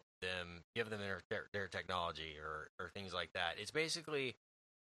them help them, give them their technology, or things like that. It's basically,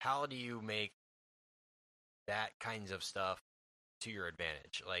 how do you make that kinds of stuff to your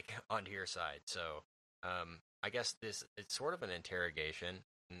advantage, like onto your side? So I guess it's sort of an interrogation,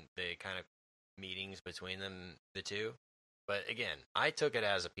 the kind of meetings between them, the two. But again, I took it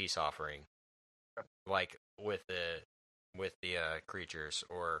as a peace offering. Like, with the creatures,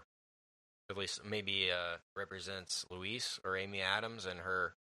 or at least maybe represents Luis or Amy Adams and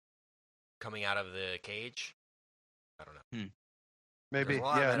her coming out of the cage. I don't know. Maybe. There's a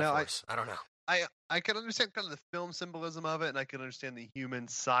lot of metaphors. I don't know. I can understand kind of the film symbolism of it, and I can understand the human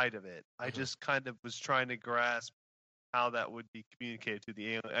side of it. I just kind of was trying to grasp how that would be communicated to the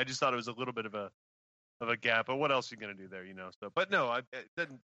alien. I just thought it was a little bit of a gap. But what else are you gonna do there, you know? So, but no, it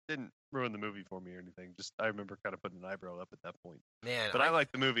didn't ruin the movie for me or anything. Just I remember kind of putting an eyebrow up at that point. Man, But I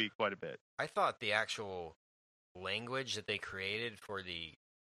like the movie quite a bit. I thought the actual language that they created for the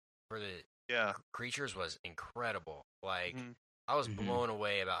creatures was incredible. Like I was blown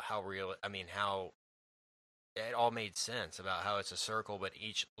away about how real. I mean, how it all made sense about how it's a circle, but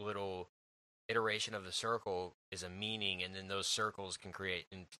each little iteration of the circle is a meaning, and then those circles can create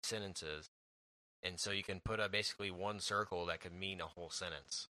sentences. And so you can put basically one circle that could mean a whole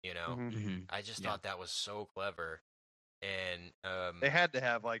sentence. You know, I just thought that was so clever. And they had to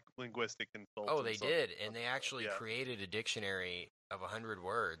have like linguistic consultants. Oh, they did, and they actually created a dictionary of 100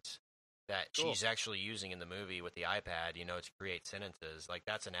 words that she's actually using in the movie with the iPad. You know, to create sentences. Like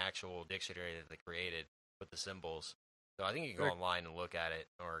that's an actual dictionary that they created with the symbols. So I think you can go online and look at it,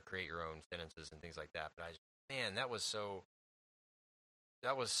 or create your own sentences and things like that. But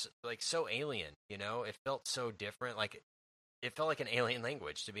that was like so alien. You know, it felt so different. Like it felt like an alien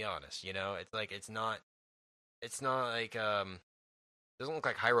language, to be honest. You know, it's like it's not like doesn't look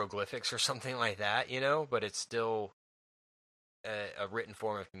like hieroglyphics or something like that, you know, but it's still a written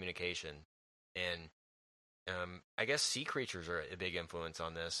form of communication. And I guess sea creatures are a big influence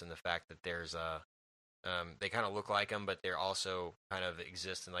on this, and the fact that there's they kind of look like them, but they're also kind of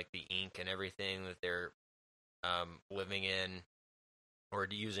exist in like the ink and everything that they're living in or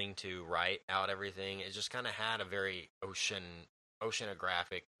using to write out everything. It just kind of had a very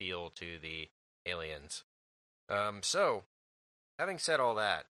oceanographic feel to the aliens. So, having said all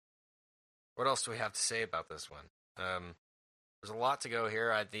that, what else do we have to say about this one? There's a lot to go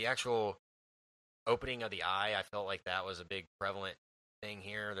here. The actual opening of the eye, I felt like that was a big prevalent thing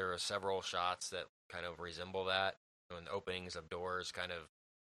here. There were several shots that kind of resemble that, when openings of doors kind of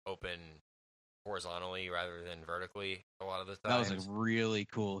open horizontally rather than vertically a lot of the times. That was a really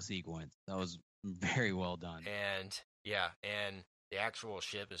cool sequence. That was very well done. And the actual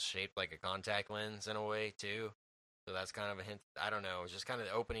ship is shaped like a contact lens in a way too. So that's kind of a hint. I don't know. It's just kind of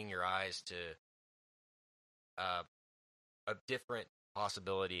opening your eyes to a different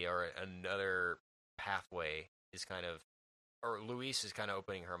possibility or another pathway is kind of, or Luis is kind of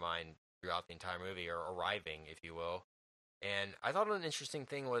opening her mind throughout the entire movie, or arriving, if you will. And I thought an interesting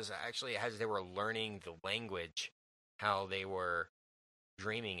thing was actually as they were learning the language, how they were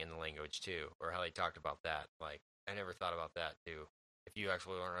dreaming in the language too, or how they talked about that. Like, I never thought about that too. If you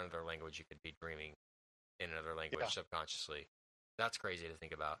actually learn another language, you could be dreaming in another language subconsciously. That's crazy to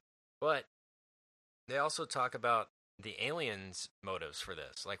think about. But they also talk about the aliens' motives for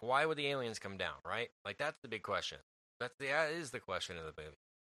this. Like, why would the aliens come down, right? Like, that's the big question. That is the question of the movie.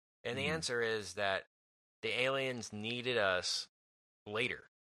 And the answer is that the aliens needed us later.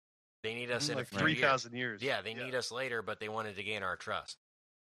 They need us in like 3,000 years. Yeah, they need us later, but they wanted to gain our trust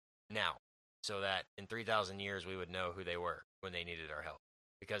now, so that in 3,000 years we would know who they were when they needed our help.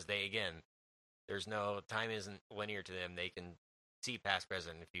 Because they, again, there's no time isn't linear to them. They can see past,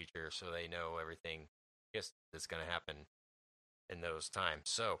 present, and future, so they know everything that's going to happen in those times.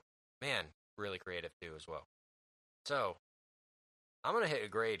 So, man, really creative too as well. So, I'm going to hit a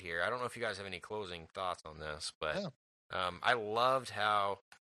grade here. I don't know if you guys have any closing thoughts on this, but I loved how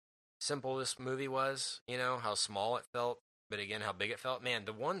simple this movie was, you know, how small it felt, but again, how big it felt. Man,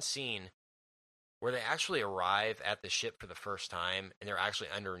 the one scene where they actually arrive at the ship for the first time and they're actually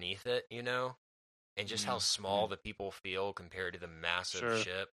underneath it, you know, and just how small the people feel compared to the massive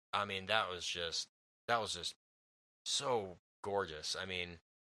ship. I mean, that was just so gorgeous. I mean,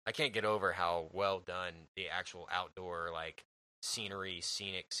 I can't get over how well done the actual outdoor, like,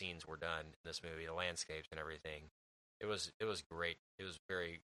 scenic scenes were done in this movie, the landscapes and everything. It was great. It was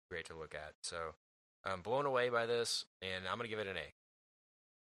very great to look at. So I'm blown away by this, and I'm gonna give it an A.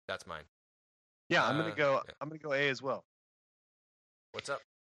 That's mine. Yeah, I'm gonna go A as well. What's up,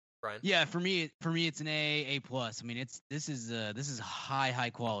 Brian? Yeah, for me it's an A plus. I mean, this is high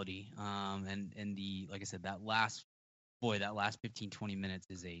quality. And the, like I said, that last 15-20 minutes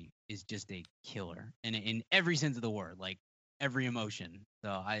is just a killer, and in every sense of the word, like every emotion.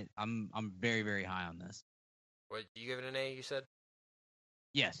 So I'm very, very high on this. What, you give it an A, you said?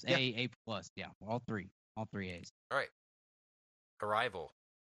 Yes, yeah. A plus. Yeah, all three A's. All right. Arrival,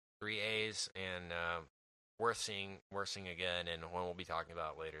 3 A's, and worth seeing again, and one we'll be talking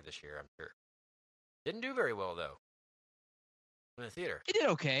about later this year, I'm sure. Didn't do very well though in the theater. It did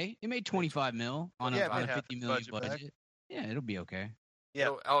okay. It made 25 mil on Yeah, a, it on made a half 50 its million budget budget. back. Yeah, it'll be okay.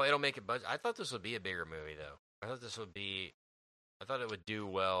 Yeah. It'll make it budget. I thought this would be a bigger movie though. I thought it would do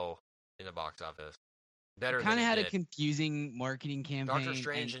well in the box office. Better than Kind of it had a did. confusing marketing campaign. Doctor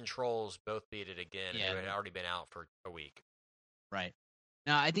Strange and Trolls both beat it again. Yeah. And it had already been out for a week. Right.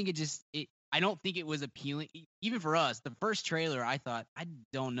 No, I think I don't think it was appealing. Even for us, the first trailer, I thought, I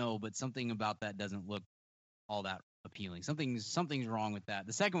don't know, but something about that doesn't look all that appealing. Something's wrong with that.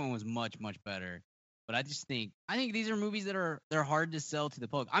 The second one was much, much better. But I think these are movies that they're hard to sell to the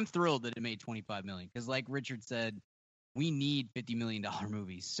public. I'm thrilled that it made 25 million because, like Richard said, we need $50 million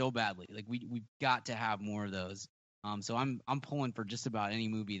movies so badly. Like we've got to have more of those. So I'm pulling for just about any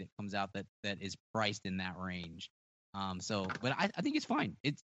movie that comes out that is priced in that range. But I think it's fine.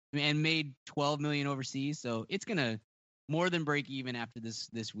 It's made 12 million overseas, so it's gonna more than break even after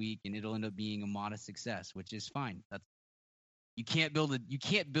this week, and it'll end up being a modest success, which is fine. You can't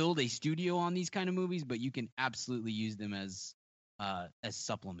build a studio on these kind of movies, but you can absolutely use them as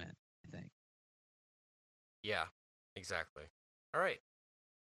supplement, I think. Yeah, exactly. All right.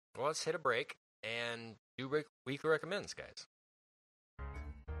 Well, let's hit a break and do weekly recommends, guys.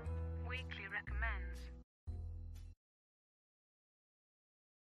 Weekly recommends.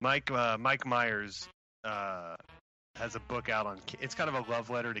 Mike Myers has a book out on. It's kind of a love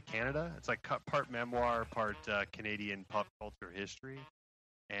letter to Canada. It's like part memoir, part Canadian pop culture history,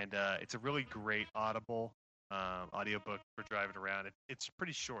 and it's a really great audiobook for driving around. It's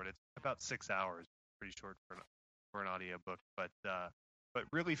pretty short. It's about 6 hours. Pretty short for an audiobook, but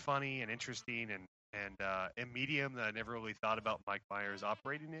really funny and interesting, and a medium that I never really thought about Mike Myers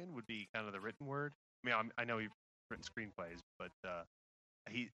operating in would be kind of the written word. I mean, I know he's written screenplays, but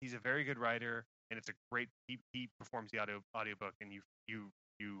he's a very good writer, and it's a great. He performs the audiobook, and you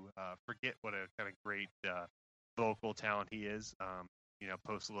forget what a kind of great vocal talent he is.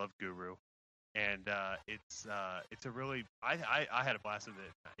 Post love guru, and it's a really. I had a blast with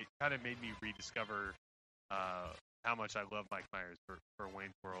it. It kind of made me rediscover how much I love Mike Myers for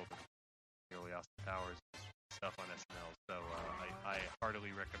Wayne's World and early Austin Powers stuff on SNL. So I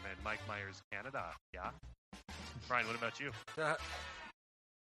heartily recommend Mike Myers Canada. Yeah, Brian, what about you?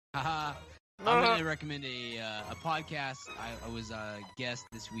 I'm going to recommend a podcast. I was a guest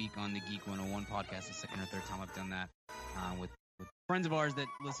this week on the Geek 101 podcast, the second or third time I've done that, with friends of ours that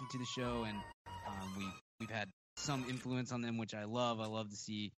listen to the show, and we've had some influence on them, which I love. I love to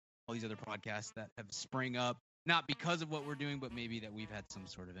see all these other podcasts that have sprang up, not because of what we're doing, but maybe that we've had some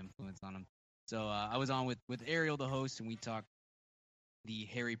sort of influence on them. So I was on with Ariel, the host, and we talked the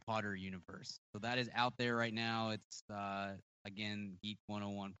Harry Potter universe. So that is out there right now. It's again, Geek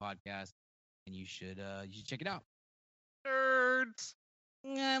 101 podcast, and you should check it out. Nerds!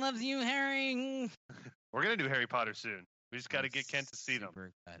 I love you, Harry. We're gonna do Harry Potter soon. We just got to get Kent to see them.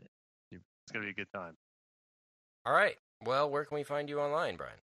 Super excited. It's gonna be a good time. All right. Well, where can we find you online,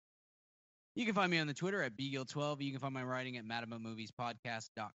 Brian? You can find me on the Twitter at bgill12. You can find my writing at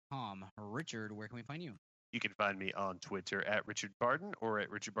madaboutmoviespodcast.com. Richard, where can we find you? You can find me on Twitter at Richard Barden or at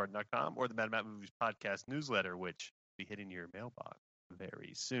richardbarden.com or the Mad About Movies podcast newsletter, which will be hitting your mailbox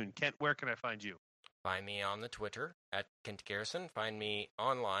very soon. Kent, where can I find you? Find me on the Twitter at Kent Garrison. Find me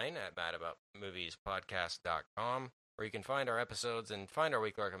online at madaboutmoviespodcast.com, where you can find our episodes and find our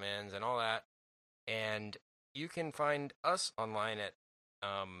weekly recommends and all that. And you can find us online at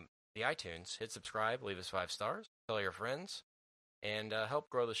the iTunes. Hit subscribe, leave us 5 stars, tell your friends, and help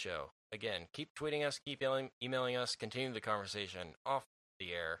grow the show. Again, keep tweeting us, keep emailing us, continue the conversation off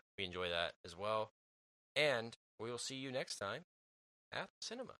the air. We enjoy that as well. And we will see you next time at the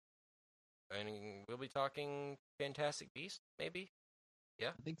cinema. And we'll be talking Fantastic Beasts, maybe?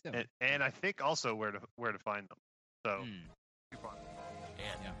 Yeah? I think so. And I think also where to find them. So,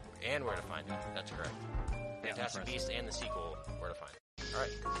 And where to find them. That's correct. Fantastic Beasts and the sequel, where to find them. All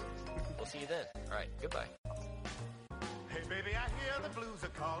right. We'll see you then. All right. Goodbye. Hey, baby, I hear the blues are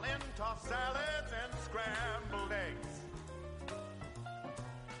calling, tossed salads and scrambled eggs.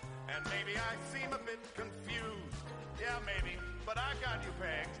 And maybe I seem a bit confused. Yeah, maybe, but I got you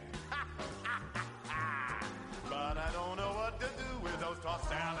pegged. But I don't know what to do with those tossed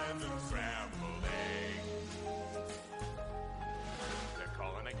salads and scrambled eggs. They're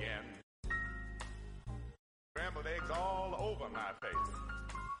calling again. Scrambled eggs all over my face.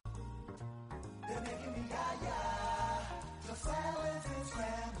 They're making me